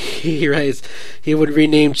 He writes, he would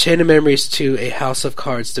rename Chain of Memories to A House of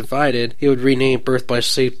Cards Divided. He would rename Birth by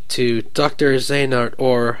Sleep to Dr. Xehanort,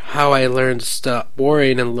 or How I Learned to Stop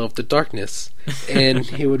Worrying and Love the Darkness. And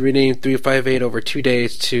he would rename 358 over 2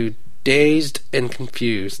 days to Dazed and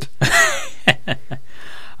Confused.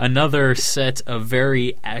 Another set of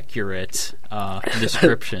very accurate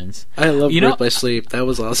descriptions. I love Birth by Sleep. That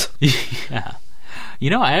was awesome. Yeah.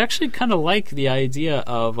 I actually kind of like the idea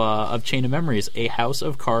of Chain of Memories, A House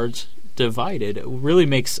of Cards Divided. It really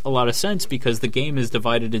makes a lot of sense because the game is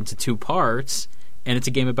divided into two parts, and it's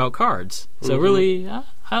a game about cards. So really,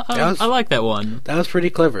 I like that one. That was pretty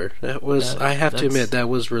clever. I have to admit, that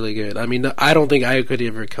was really good. I mean, I don't think I could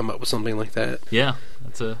ever come up with something like that. Yeah,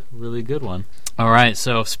 that's a really good one. All right,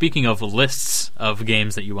 so speaking of lists of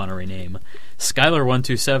games that you want to rename,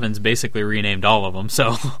 Skylar127's basically renamed all of them,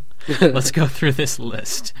 so... Let's go through this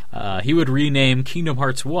list. He would rename Kingdom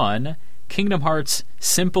Hearts 1, Kingdom Hearts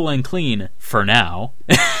Simple and Clean, for now.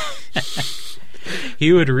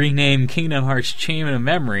 He would rename Kingdom Hearts Chain of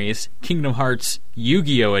Memories Kingdom Hearts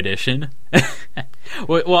Yu-Gi-Oh! Edition.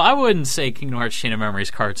 Well, I wouldn't say Kingdom Hearts Chain of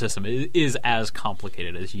Memories card system is as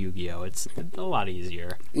complicated as Yu-Gi-Oh! It's a lot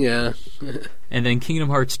easier. Yeah. And then Kingdom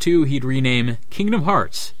Hearts 2, he'd rename Kingdom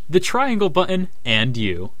Hearts, the triangle button, and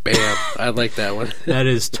you. Bam. I like that one. That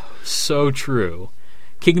is so true.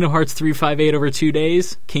 Kingdom Hearts 358 over 2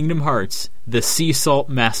 days, Kingdom Hearts, the Sea Salt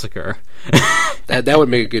Massacre. That would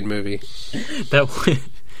make a good movie.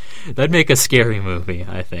 That'd make a scary movie,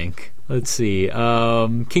 I think. Let's see.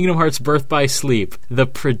 Kingdom Hearts Birth by Sleep, the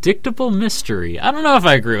predictable mystery. I don't know if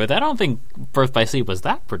I agree with that. I don't think Birth by Sleep was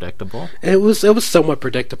that predictable. It was somewhat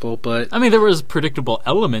predictable, but... I mean, there was predictable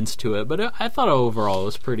elements to it, but I thought overall it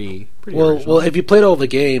was pretty original. Well, if you played all the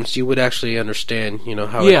games, you would actually understand,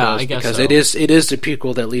 how it goes. I guess because so. it is the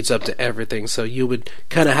prequel that leads up to everything, so you would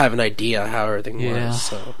kind of have an idea how everything was,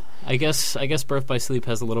 so... I guess Birth by Sleep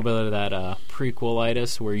has a little bit of that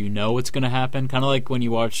prequelitis where you know what's going to happen. Kind of like when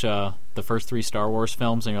you watch the first 3 Star Wars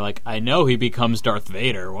films and you're like, I know he becomes Darth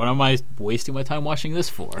Vader. What am I wasting my time watching this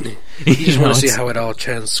for? You just want to see how it all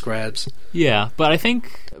transcribes. Yeah, but I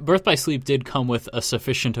think Birth by Sleep did come with a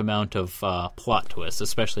sufficient amount of plot twists,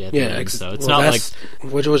 especially at the end. So it's not like...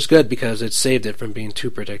 Which was good because it saved it from being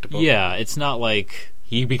too predictable. Yeah, it's not like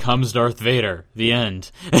he becomes Darth Vader. The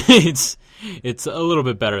end. It's a little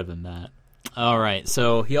bit better than that. Alright,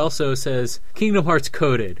 so he also says, Kingdom Hearts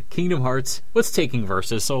Coded. Kingdom Hearts, what's taking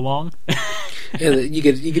Versus so long? And you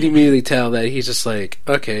could immediately tell that he's just like,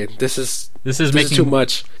 okay, this is making too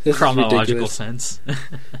much. This chronological sense.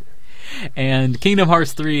 And Kingdom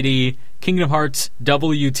Hearts 3D, Kingdom Hearts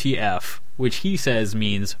WTF, which he says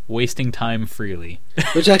means wasting time freely.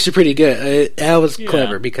 Which is actually pretty good. That was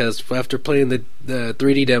clever because after playing the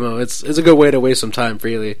 3D demo, it's a good way to waste some time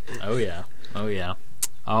freely. Oh yeah. Oh, yeah.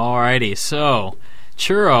 Alrighty, so,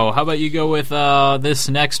 Churro, how about you go with this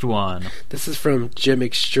next one? This is from Jim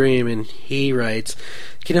Extreme, and he writes,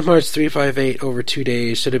 Kingdom Hearts 358 over 2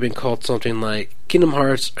 days should have been called something like Kingdom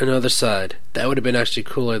Hearts Another Side. That would have been actually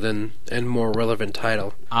cooler than and more relevant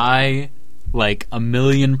title. I,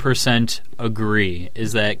 1,000,000% agree,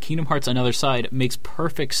 is that Kingdom Hearts Another Side makes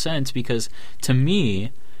perfect sense because, to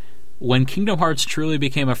me, when Kingdom Hearts truly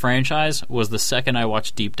became a franchise was the second I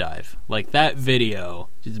watched Deep Dive. That video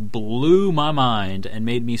just blew my mind and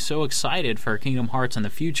made me so excited for Kingdom Hearts and the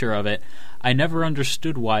future of it. I never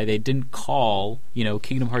understood why they didn't call,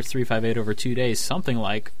 Kingdom Hearts 358 over 2 days something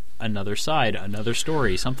like Another Side, Another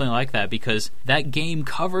Story, something like that, because that game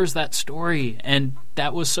covers that story, and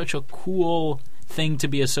that was such a cool thing to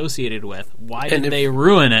be associated with. Why did they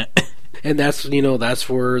ruin it? And that's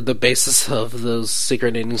where the basis of those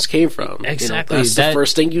secret endings came from. Exactly. That's the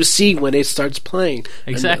first thing you see when it starts playing.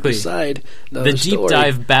 Exactly. Another Side, the Deep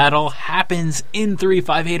Dive battle happens in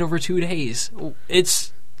 358 over 2 days.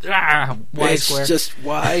 It's why it's Square? Just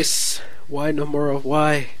why? Why no more of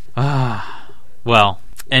why? Well,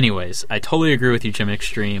 anyways, I totally agree with you, Jim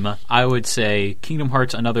Extreme. I would say Kingdom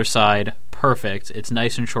Hearts Another Side, perfect. It's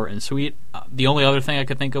nice and short and sweet. The only other thing I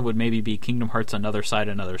could think of would maybe be Kingdom Hearts Another Side,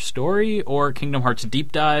 Another Story, or Kingdom Hearts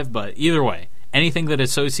Deep Dive, but either way, anything that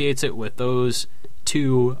associates it with those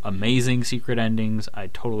two amazing secret endings, I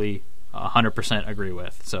totally 100% agree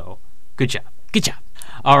with. So, good job. Good job.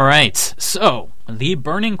 All right, so the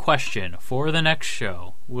burning question for the next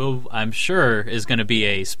show I'm sure is going to be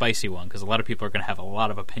a spicy one because a lot of people are going to have a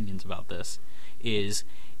lot of opinions about this, is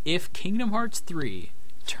if Kingdom Hearts 3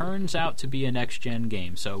 turns out to be a next-gen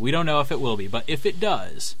game, so we don't know if it will be, but if it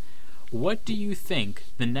does, what do you think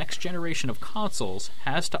the next generation of consoles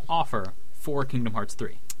has to offer for Kingdom Hearts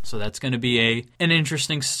 3? So that's going to be an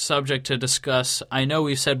interesting subject to discuss. I know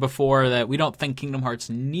we've said before that we don't think Kingdom Hearts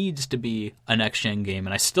needs to be a next-gen game,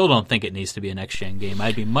 and I still don't think it needs to be a next-gen game.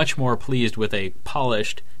 I'd be much more pleased with a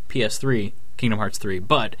polished PS3 Kingdom Hearts 3,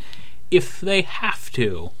 but if they have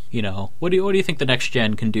to, what do you think the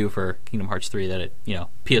next-gen can do for Kingdom Hearts 3 that it,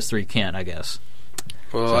 PS3 can't, I guess?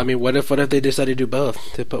 Well, so, I mean, what if they decide to do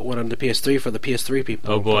both? They put one on the PS3 for the PS3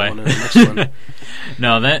 people. Oh boy! Put one on the next one.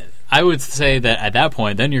 No, I would say that at that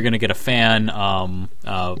point, then you're going to get a fan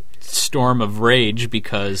storm of rage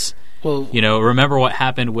because, remember what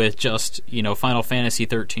happened with just, Final Fantasy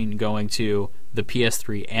 13 going to the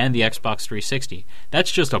PS3 and the Xbox 360.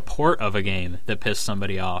 That's just a port of a game that pissed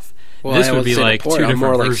somebody off. Well, this would be like port. two different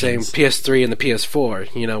more versions. Like saying PS3 and the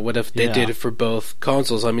PS4. What if they did it for both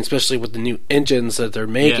consoles? I mean, especially with the new engines that they're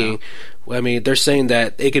making. Yeah. I mean, they're saying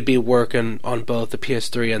that it could be working on both the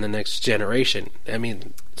PS3 and the next generation. I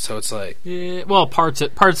mean, so it's like... Yeah, well, parts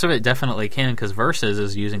of it definitely can, because Versus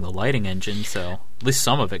is using the lighting engine, so at least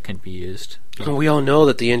some of it can be used. And we all know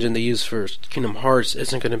that the engine they use for Kingdom Hearts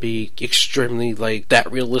isn't going to be extremely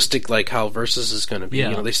that realistic like how Versus is going to be.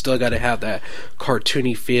 Yeah. They still got to have that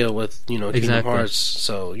cartoony feel with Kingdom Hearts.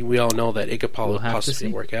 So we all know that it could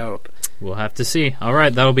possibly work out. We'll have to see. All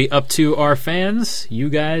right, that'll be up to our fans. You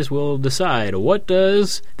guys will decide. What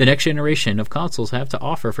does the next generation of consoles have to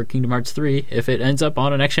offer for Kingdom Hearts 3 if it ends up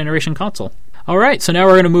on a next generation console? All right, so now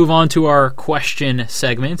we're going to move on to our question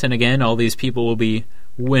segment. And again, all these people will be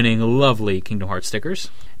winning lovely Kingdom Hearts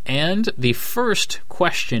stickers. And the first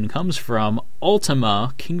question comes from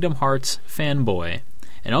Ultima Kingdom Hearts Fanboy.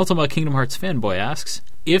 And Ultima Kingdom Hearts Fanboy asks,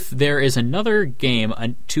 if there is another game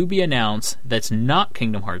to be announced that's not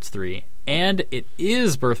Kingdom Hearts 3, and it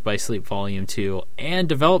is Birth by Sleep Volume 2, and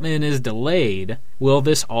development is delayed, will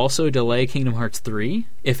this also delay Kingdom Hearts 3?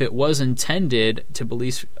 If it was intended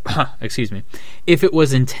to if it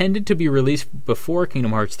was intended to be released before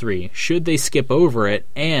Kingdom Hearts 3, should they skip over it,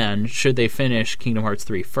 and should they finish Kingdom Hearts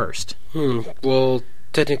 3 first? Well,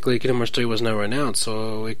 technically Kingdom Hearts 3 was never announced,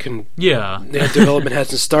 so it can... Yeah. Development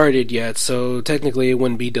hasn't started yet, so technically it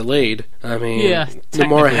wouldn't be delayed. I mean,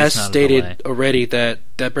 Nomura has stated already that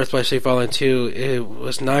Birth by Sleep Volume 2 it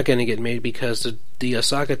was not going to get made because the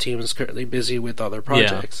Osaka team is currently busy with other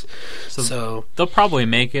projects. Yeah. So they'll probably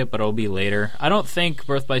make it, but it'll be later. I don't think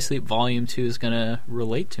Birth by Sleep Volume 2 is going to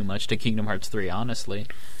relate too much to Kingdom Hearts 3, honestly,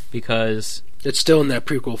 because... It's still in that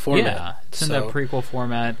prequel format. Yeah, it's in that prequel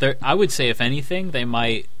format. I would say, if anything, they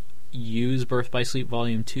might use Birth by Sleep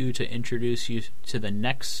Volume 2 to introduce you to the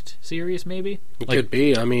next series, maybe? It could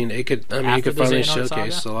be. I mean, you could finally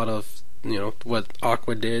showcase a lot of, what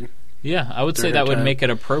Aqua did. Yeah, I would say that would make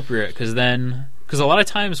it appropriate, because a lot of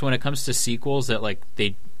times when it comes to sequels that,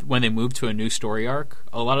 when they move to a new story arc,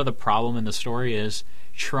 a lot of the problem in the story is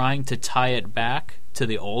trying to tie it back to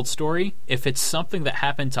the old story. If it's something that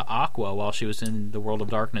happened to Aqua while she was in the World of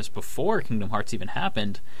Darkness before Kingdom Hearts even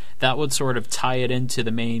happened, that would sort of tie it into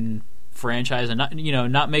the main franchise and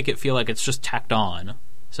not make it feel like it's just tacked on.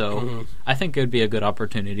 So I think it would be a good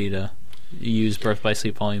opportunity to use Birth by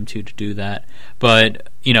Sleep Volume 2 to do that. But,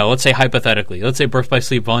 let's say hypothetically, Birth by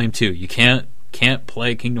Sleep Volume 2, you can't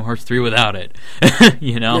play Kingdom Hearts 3 without it.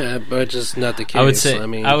 Yeah, but just not the case.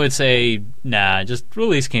 I would say nah, just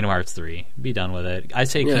release Kingdom Hearts 3. Be done with it. I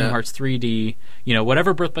say Kingdom Hearts 3D,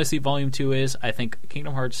 whatever Birth by Sleep Volume 2 is, I think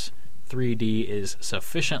Kingdom Hearts 3D is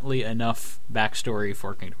sufficiently enough backstory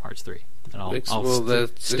for Kingdom Hearts 3. That's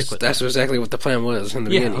exactly what the plan was in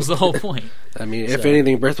the beginning. Yeah, that was the whole point. If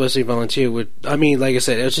anything, Birth by Sleep Volume 2 would... like I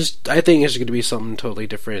said, I think it's going to be something totally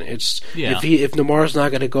different. If Nomar's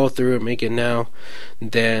not going to go through and make it now,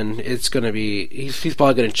 then it's going to be... He's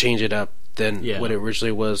probably going to change it up than what it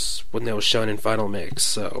originally was when it was shown in Final Mix,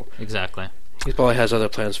 so... Exactly. He probably has other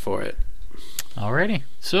plans for it. Alrighty.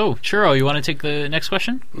 So, Churro, you want to take the next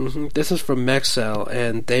question? This is from Mexcel,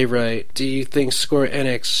 and they write, do you think Square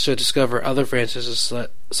Enix should discover other franchises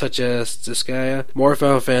such as Disgaea, more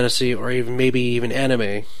Final Fantasy, or maybe even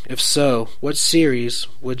anime? If so, what series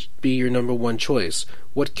would be your number one choice?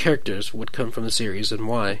 What characters would come from the series, and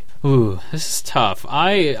why? Ooh, this is tough.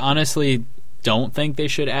 I honestly don't think they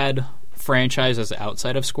should add franchises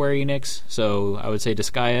outside of Square Enix, so I would say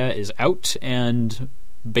Disgaea is out, and...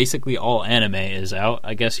 basically all anime is out.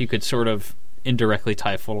 I guess you could sort of indirectly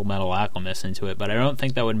tie Full Metal Alchemist into it, but I don't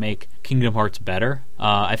think that would make Kingdom Hearts better.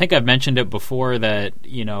 I think I've mentioned it before that,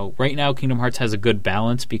 right now Kingdom Hearts has a good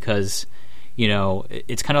balance because,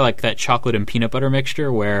 it's kind of like that chocolate and peanut butter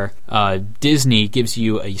mixture where Disney gives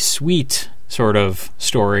you a sweet sort of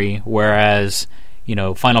story, whereas...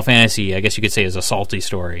 Final Fantasy, I guess you could say, is a salty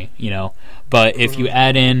story, But if you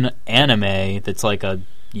add in anime that's like a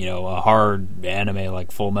hard anime like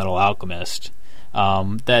Full Metal Alchemist,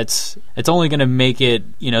 it's only going to make it,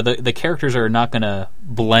 the characters are not going to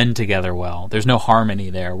blend together well. There's no harmony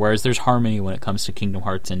there, whereas there's harmony when it comes to Kingdom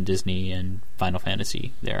Hearts and Disney and Final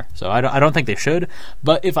Fantasy there. So I don't think they should,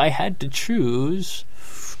 but if I had to choose...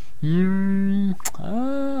 I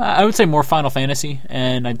would say more Final Fantasy,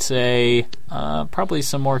 and I'd say probably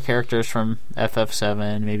some more characters from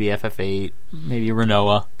FF7, maybe FF8, maybe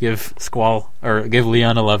Renoa. Give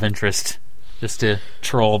Leon a love interest, just to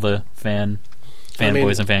troll the fanboys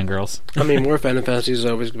and fangirls. More Final Fantasy is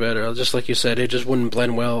always better. Just like you said, it just wouldn't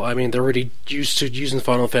blend well. They're already used to using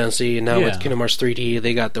Final Fantasy, and now with Kingdom Hearts 3D,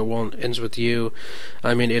 they got their one ends with you.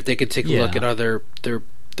 If they could take a look at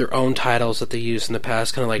their own titles that they used in the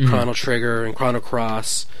past, kind of like Chrono Trigger and Chrono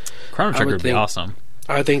Cross. Chrono Trigger would be awesome.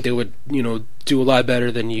 I think they would, do a lot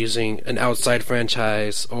better than using an outside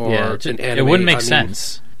franchise or an anime. It wouldn't make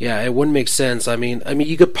sense. Yeah, it wouldn't make sense.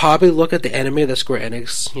 You could probably look at the anime that Square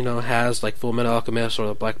Enix, has, like Full Metal Alchemist or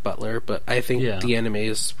the Black Butler, but I think the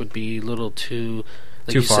animes would be a little too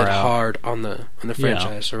far out. Hard on the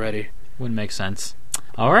franchise already. Wouldn't make sense.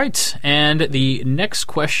 All right, and the next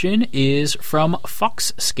question is from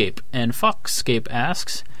Foxscape, and Foxscape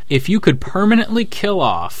asks, if you could permanently kill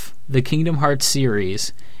off the Kingdom Hearts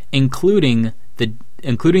series, including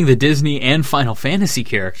the Disney and Final Fantasy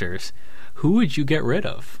characters, who would you get rid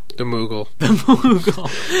of? The Moogle. The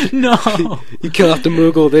Moogle. No. You kill off the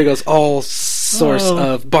Moogle, there goes all source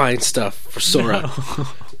of buying stuff for Sora. No.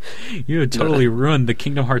 You would totally ruin the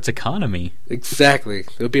Kingdom Hearts economy. Exactly.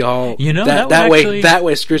 It would be all that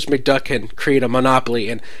way Scrooge McDuck can create a monopoly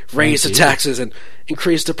and raise the taxes and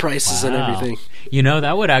increase the prices and everything.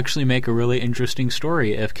 That would actually make a really interesting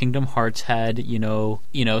story if Kingdom Hearts had,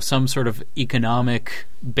 some sort of economic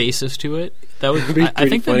basis to it. That would I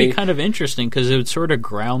think that'd be kind of interesting because it would sort of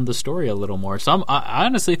ground the story a little more. So I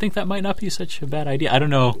honestly think that might not be such a bad idea. I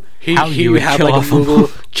don't know how you would have kill like off a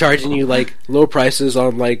Google charging you like low prices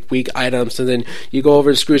on like weak items, and then you go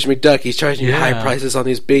over to Scrooge McDuck, he's charging you high prices on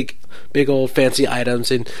these big old fancy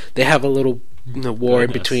items, and they have a little war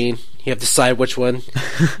in between. You have to decide which one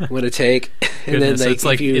you want to take, and then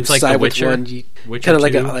if you decide which one, you kind of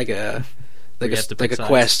like a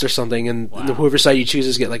quest or something, and whoever side you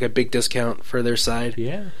choose get like a big discount for their side.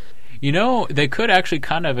 Yeah. They could actually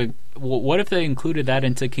kind of... what if they included that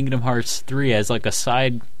into Kingdom Hearts 3 as like a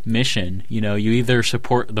side mission? You either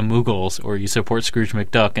support the Moogles or you support Scrooge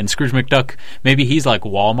McDuck. And Scrooge McDuck, maybe he's like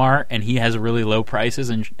Walmart and he has really low prices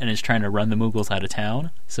and is trying to run the Moogles out of town.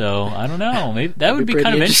 So, I don't know. Maybe that would be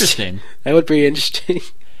kind of interesting. That would be interesting.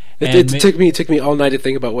 It took me all night to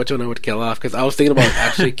think about which one I would kill off, because I was thinking about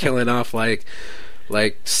actually killing off I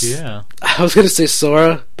was going to say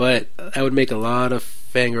Sora, but that would make a lot of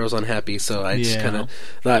fangirls unhappy. So I just Yeah. kind of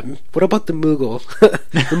thought, what about the Moogle?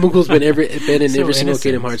 The Moogle's been in So every single innocent.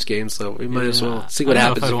 Kingdom Hearts game, so we might as well see what I don't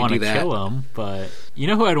happens know if if we I'd do want to that. kill him, but you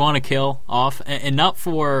know who I'd want to kill off, and not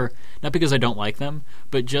because I don't like them,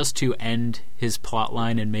 but just to end his plot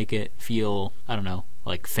line and make it feel, I don't know,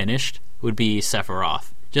 like finished, would be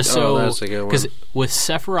Sephiroth. Just so, that's a good one. because with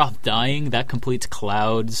Sephiroth dying, that completes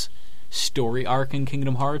Cloud's story arc in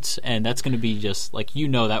Kingdom Hearts, and that's going to be just like,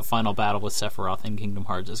 that final battle with Sephiroth in Kingdom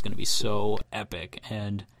Hearts is going to be so epic.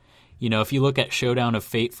 And if you look at Showdown of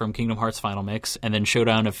Fate from Kingdom Hearts Final Mix, and then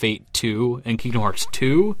Showdown of Fate 2 and Kingdom Hearts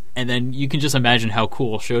 2, and then you can just imagine how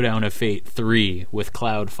cool Showdown of Fate 3 with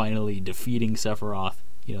Cloud finally defeating Sephiroth.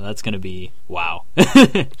 That's going to be wow.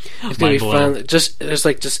 It's gonna be fun.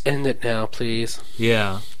 Just end it now, please.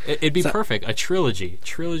 Yeah, it'd be perfect. A trilogy.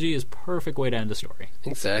 Trilogy is perfect way to end a story.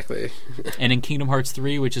 Exactly. And in Kingdom Hearts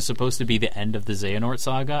 3, which is supposed to be the end of the Xehanort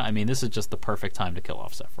saga, I mean, this is just the perfect time to kill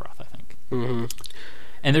off Sephiroth, I think. Mm-hmm.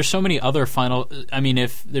 And there's so many other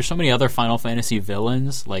there's so many other Final Fantasy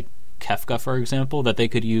villains, like Kefka, for example, that they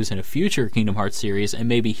could use in a future Kingdom Hearts series, and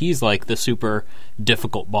maybe he's like the super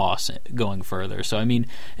difficult boss going further. So, I mean,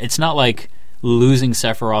 it's not like losing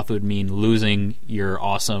Sephiroth would mean losing your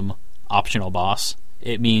awesome optional boss.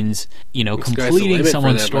 It means, completing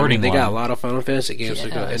someone's story line. They got a lot of Final Fantasy games to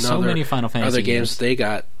go. And many Final Fantasy other games they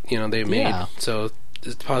got, they made. Yeah. So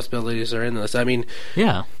the possibilities are endless. I mean,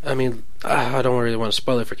 I don't really want to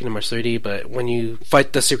spoil it for Kingdom Hearts 3D, but when you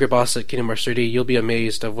fight the secret boss at Kingdom Hearts 3D, you'll be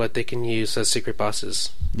amazed of what they can use as secret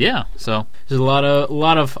bosses. Yeah, so there's a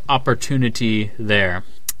lot of opportunity there.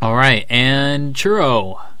 All right, and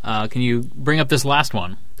Churro, can you bring up this last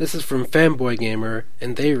one? This is from Fanboy Gamer,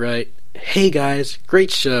 and they write, "Hey guys, great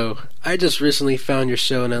show. I just recently found your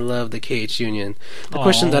show and I love the KH Union. The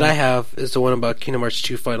question that I have is the one about Kingdom Hearts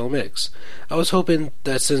 2 Final Mix. I was hoping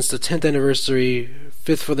that since the 10th anniversary,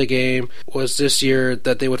 5th for the game, was this year,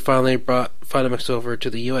 that they would finally brought Final Mix over to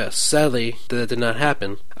the US. Sadly, that did not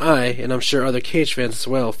happen. I, and I'm sure other KH fans as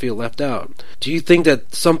well, feel left out. Do you think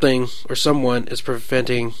that something or someone is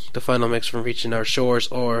preventing the Final Mix from reaching our shores,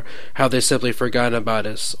 or have they simply forgotten about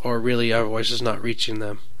us, or really our voice is not reaching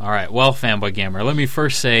them?" All right, well, Fanboy Gamer, let me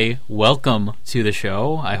first say welcome to the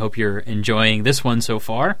show. I hope you're enjoying this one so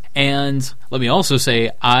far. And let me also say,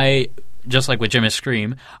 just like with Jim and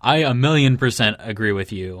Scream, I 1,000,000% agree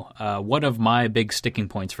with you. One of my big sticking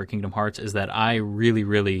points for Kingdom Hearts is that I really,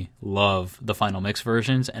 really love the Final Mix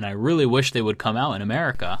versions, and I really wish they would come out in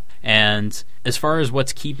America. And as far as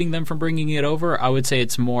what's keeping them from bringing it over, I would say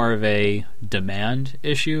it's more of a demand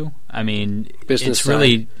issue. I mean, it's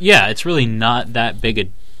really not that big a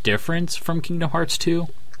difference from Kingdom Hearts 2.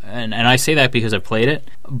 And I say that because I've played it,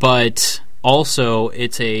 but also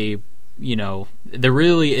it's there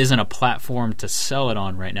really isn't a platform to sell it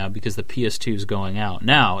on right now because the PS2 is going out.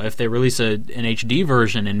 Now, if they release an HD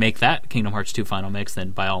version and make that Kingdom Hearts 2 Final Mix, then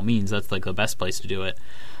by all means, that's like the best place to do it.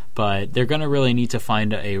 But they're going to really need to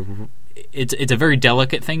find it's a very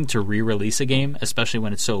delicate thing to re-release a game, especially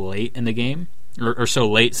when it's so late in the game, or so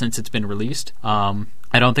late since it's been released.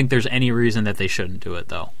 I don't think there's any reason that they shouldn't do it,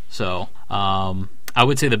 though. So, I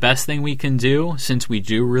would say the best thing we can do, since we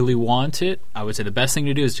do really want it, I would say the best thing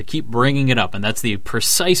to do is to keep bringing it up. And that's the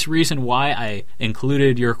precise reason why I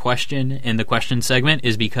included your question in the question segment,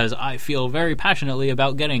 is because I feel very passionately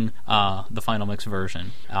about getting the Final Mix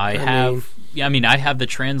version. I have the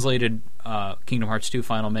translated Kingdom Hearts 2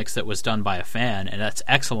 Final Mix that was done by a fan, and that's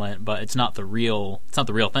excellent, but it's not the real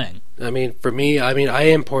thing. I mean, for me, I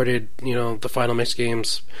imported, the Final Mix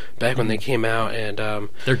games back when they came out, and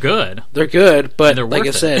they're good. They're good, but they're like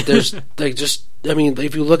I said, there's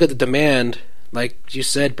if you look at the demand, like you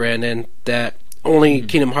said, Brandon, that only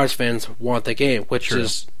Kingdom Hearts fans want the game, which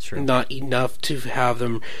is not enough to have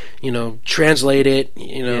them, translate it,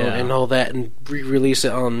 and all that, and re-release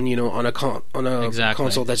it on, on a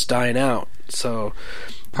console that's dying out. So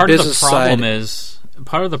part of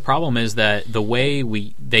the problem is that the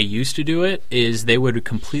way they used to do it is they would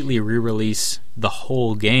completely re-release the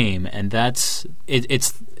whole game, and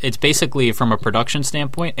it's basically, from a production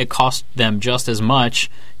standpoint, it cost them just as much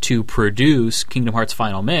to produce Kingdom Hearts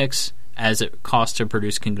Final Mix as it costs to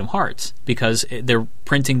produce Kingdom Hearts, because they're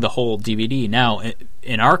printing the whole DVD. Now,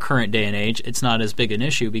 in our current day and age, it's not as big an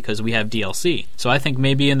issue because we have DLC. So I think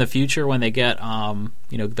maybe in the future, when they get the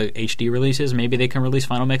HD releases, maybe they can release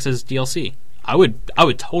Final Mix as DLC. I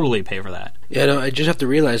would totally pay for that. Yeah, no, I just have to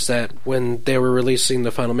realize that when they were releasing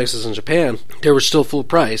the Final Mixes in Japan, they were still full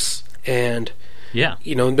price, and Yeah.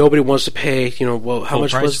 Nobody wants to pay, how Full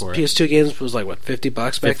much price was for it. PS2 games? Was like, what, $50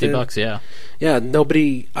 back then? $50, yeah. Yeah,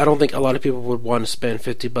 I don't think a lot of people would want to spend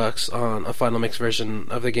 $50 on a Final Mix version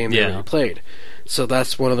of the game they already played. So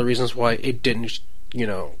that's one of the reasons why it didn't,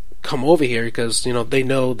 come over here, because they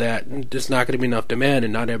know that there's not going to be enough demand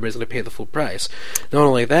and not everybody's going to pay the full price. Not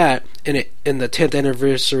only that, in the 10th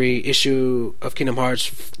anniversary issue of Kingdom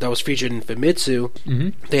Hearts that was featured in Famitsu,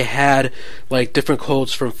 they had like different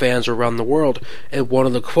quotes from fans around the world, and one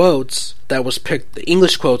of the quotes that was picked, the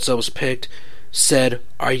English quotes that was picked, said,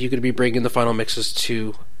 "Are you going to be bringing the Final Mixes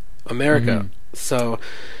to America?" So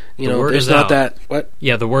there's not that what.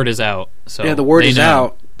 Yeah, the word is out. So yeah, the word is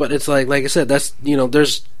out. But it's like I said, that's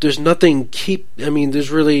there's nothing there's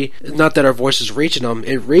really not that our voice is reaching them.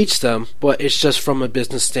 It reached them, but it's just from a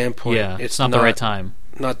business standpoint. Yeah, it's not the right time.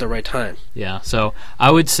 Not the right time. Yeah, so I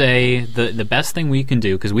would say the best thing we can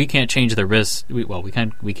do, because we can't change their business. We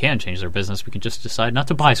can change their business. We can just decide not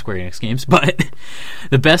to buy Square Enix games. But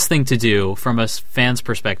the best thing to do from a fan's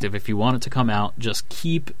perspective, if you want it to come out, just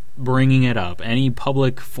keep bringing it up. Any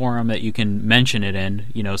public forum that you can mention it in,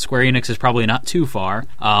 Square Enix is probably not too far.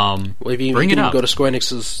 Bring it up. Go to Square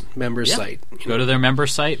Enix's members site. Go to their member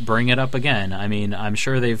site, bring it up again. I mean, I'm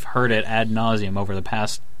sure they've heard it ad nauseum over the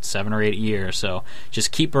past 7 or 8 years, so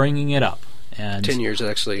just keep bringing it up. And 10 years,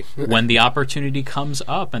 actually. When the opportunity comes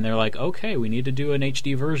up and they're like, okay, we need to do an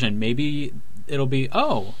HD version, maybe it'll be,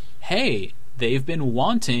 oh, hey, they've been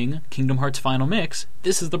wanting Kingdom Hearts Final Mix.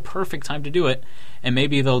 This is the perfect time to do it. And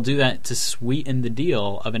maybe they'll do that to sweeten the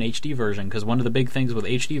deal of an HD version, because one of the big things with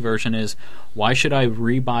HD version is, why should I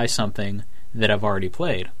rebuy something that I've already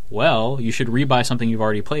played? Well, you should rebuy something you've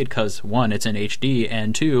already played because, 1, it's in HD,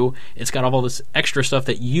 and 2, it's got all this extra stuff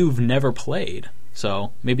that you've never played.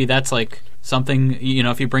 So maybe that's like something,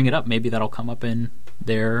 if you bring it up, maybe that'll come up in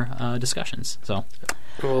their discussions. So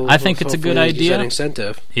I think it's a good idea. Use that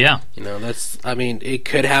incentive. Yeah. It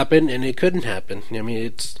could happen and it couldn't happen.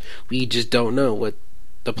 We just don't know what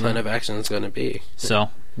the plan of action is going to be. So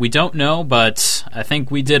we don't know, but I think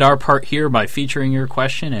we did our part here by featuring your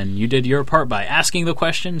question, and you did your part by asking the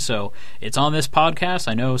question, so it's on this podcast.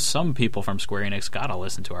 I know some people from Square Enix gotta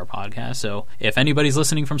listen to our podcast, so if anybody's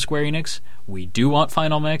listening from Square Enix, we do want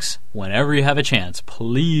Final Mix. Whenever you have a chance,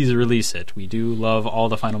 please release it. We do love all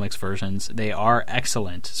the Final Mix versions. They are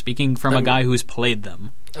excellent. Speaking from a guy who's played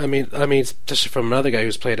them. Just from another guy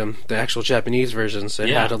who's played them, the actual Japanese versions, and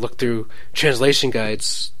had to look through translation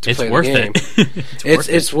guides to play the game.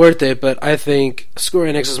 It's worth it, but I think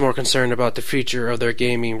Square Enix is more concerned about the future of their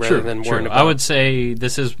gaming rather than worrying about... I would say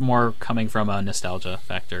this is more coming from a nostalgia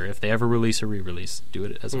factor. If they ever release a re-release, do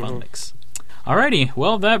it as a Final Mix. Alrighty,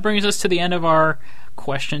 well, that brings us to the end of our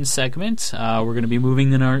question segment. We're going to be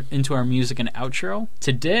moving into our music and outro.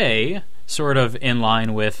 Today, sort of in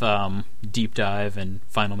line with deep dive and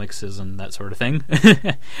final mixes and that sort of thing,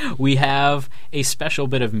 we have a special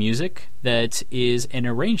bit of music that is an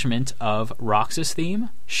arrangement of Roxas'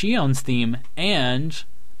 theme, Shion's theme, and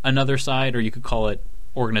Another Side, or you could call it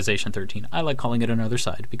Organization 13. I like calling it Another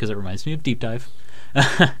Side because it reminds me of Deep Dive.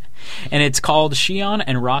 And it's called Shion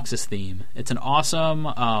and Roxas' theme. It's an awesome...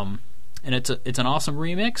 and it's an awesome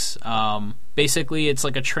remix. Basically, it's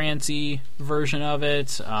like a trancey version of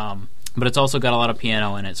it, but it's also got a lot of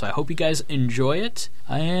piano in it. So I hope you guys enjoy it.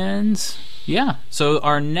 And yeah, so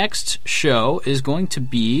our next show is going to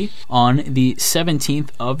be on the 17th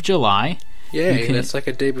of July. Yay, that's like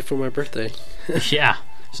a day before my birthday. Yeah,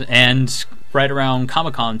 and right around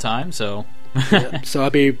Comic-Con time, so... Yeah, so I'll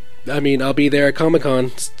be there at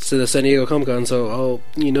Comic-Con, to the San Diego Comic-Con, so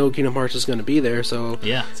Kingdom Hearts is going to be there, so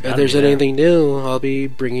yeah, if there's anything new, I'll be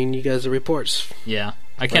bringing you guys the reports. Yeah,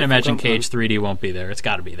 I can't imagine Cage 3D won't be there. It's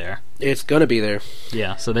got to be there. It's going to be there.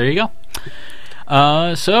 Yeah, so there you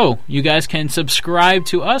go. So you guys can subscribe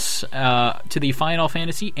to us, to the Final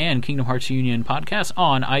Fantasy and Kingdom Hearts Union podcast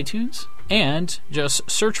on iTunes. And just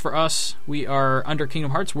search for us. We are under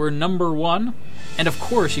Kingdom Hearts. We're number 1. And of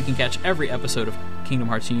course, you can catch every episode of Kingdom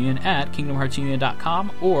Hearts Union at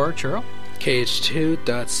KingdomHeartsUnion.com or, Churro? KH2.co.uk.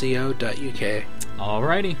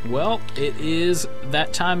 Alrighty. Well, it is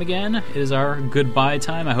that time again. It is our goodbye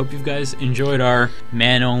time. I hope you guys enjoyed our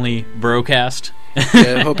man-only broadcast.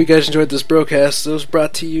 Yeah, I hope you guys enjoyed this broadcast. It was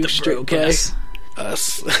brought to you straight by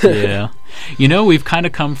us. Yeah. We've kind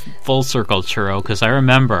of come full circle, Churro, because I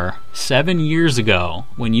remember 7 years ago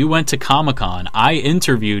when you went to Comic-Con, I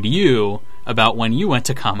interviewed you about when you went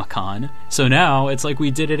to Comic-Con. So now it's like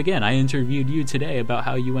we did it again. I interviewed you today about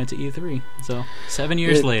how you went to E3. So 7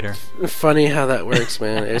 years later. Funny how that works,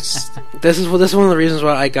 man. This is one of the reasons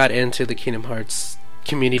why I got into the Kingdom Hearts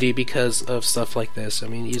community because of stuff like this. I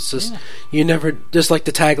mean, it's just you never, just like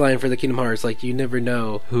the tagline for the Kingdom Hearts, like you never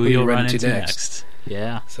know who you'll run into next.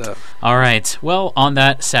 Yeah. So, all right. Well, on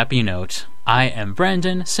that sappy note, I am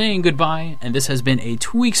Brandon saying goodbye, and this has been a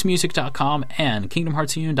tweaksmusic.com and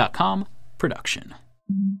KingdomHeartsUnion.com production.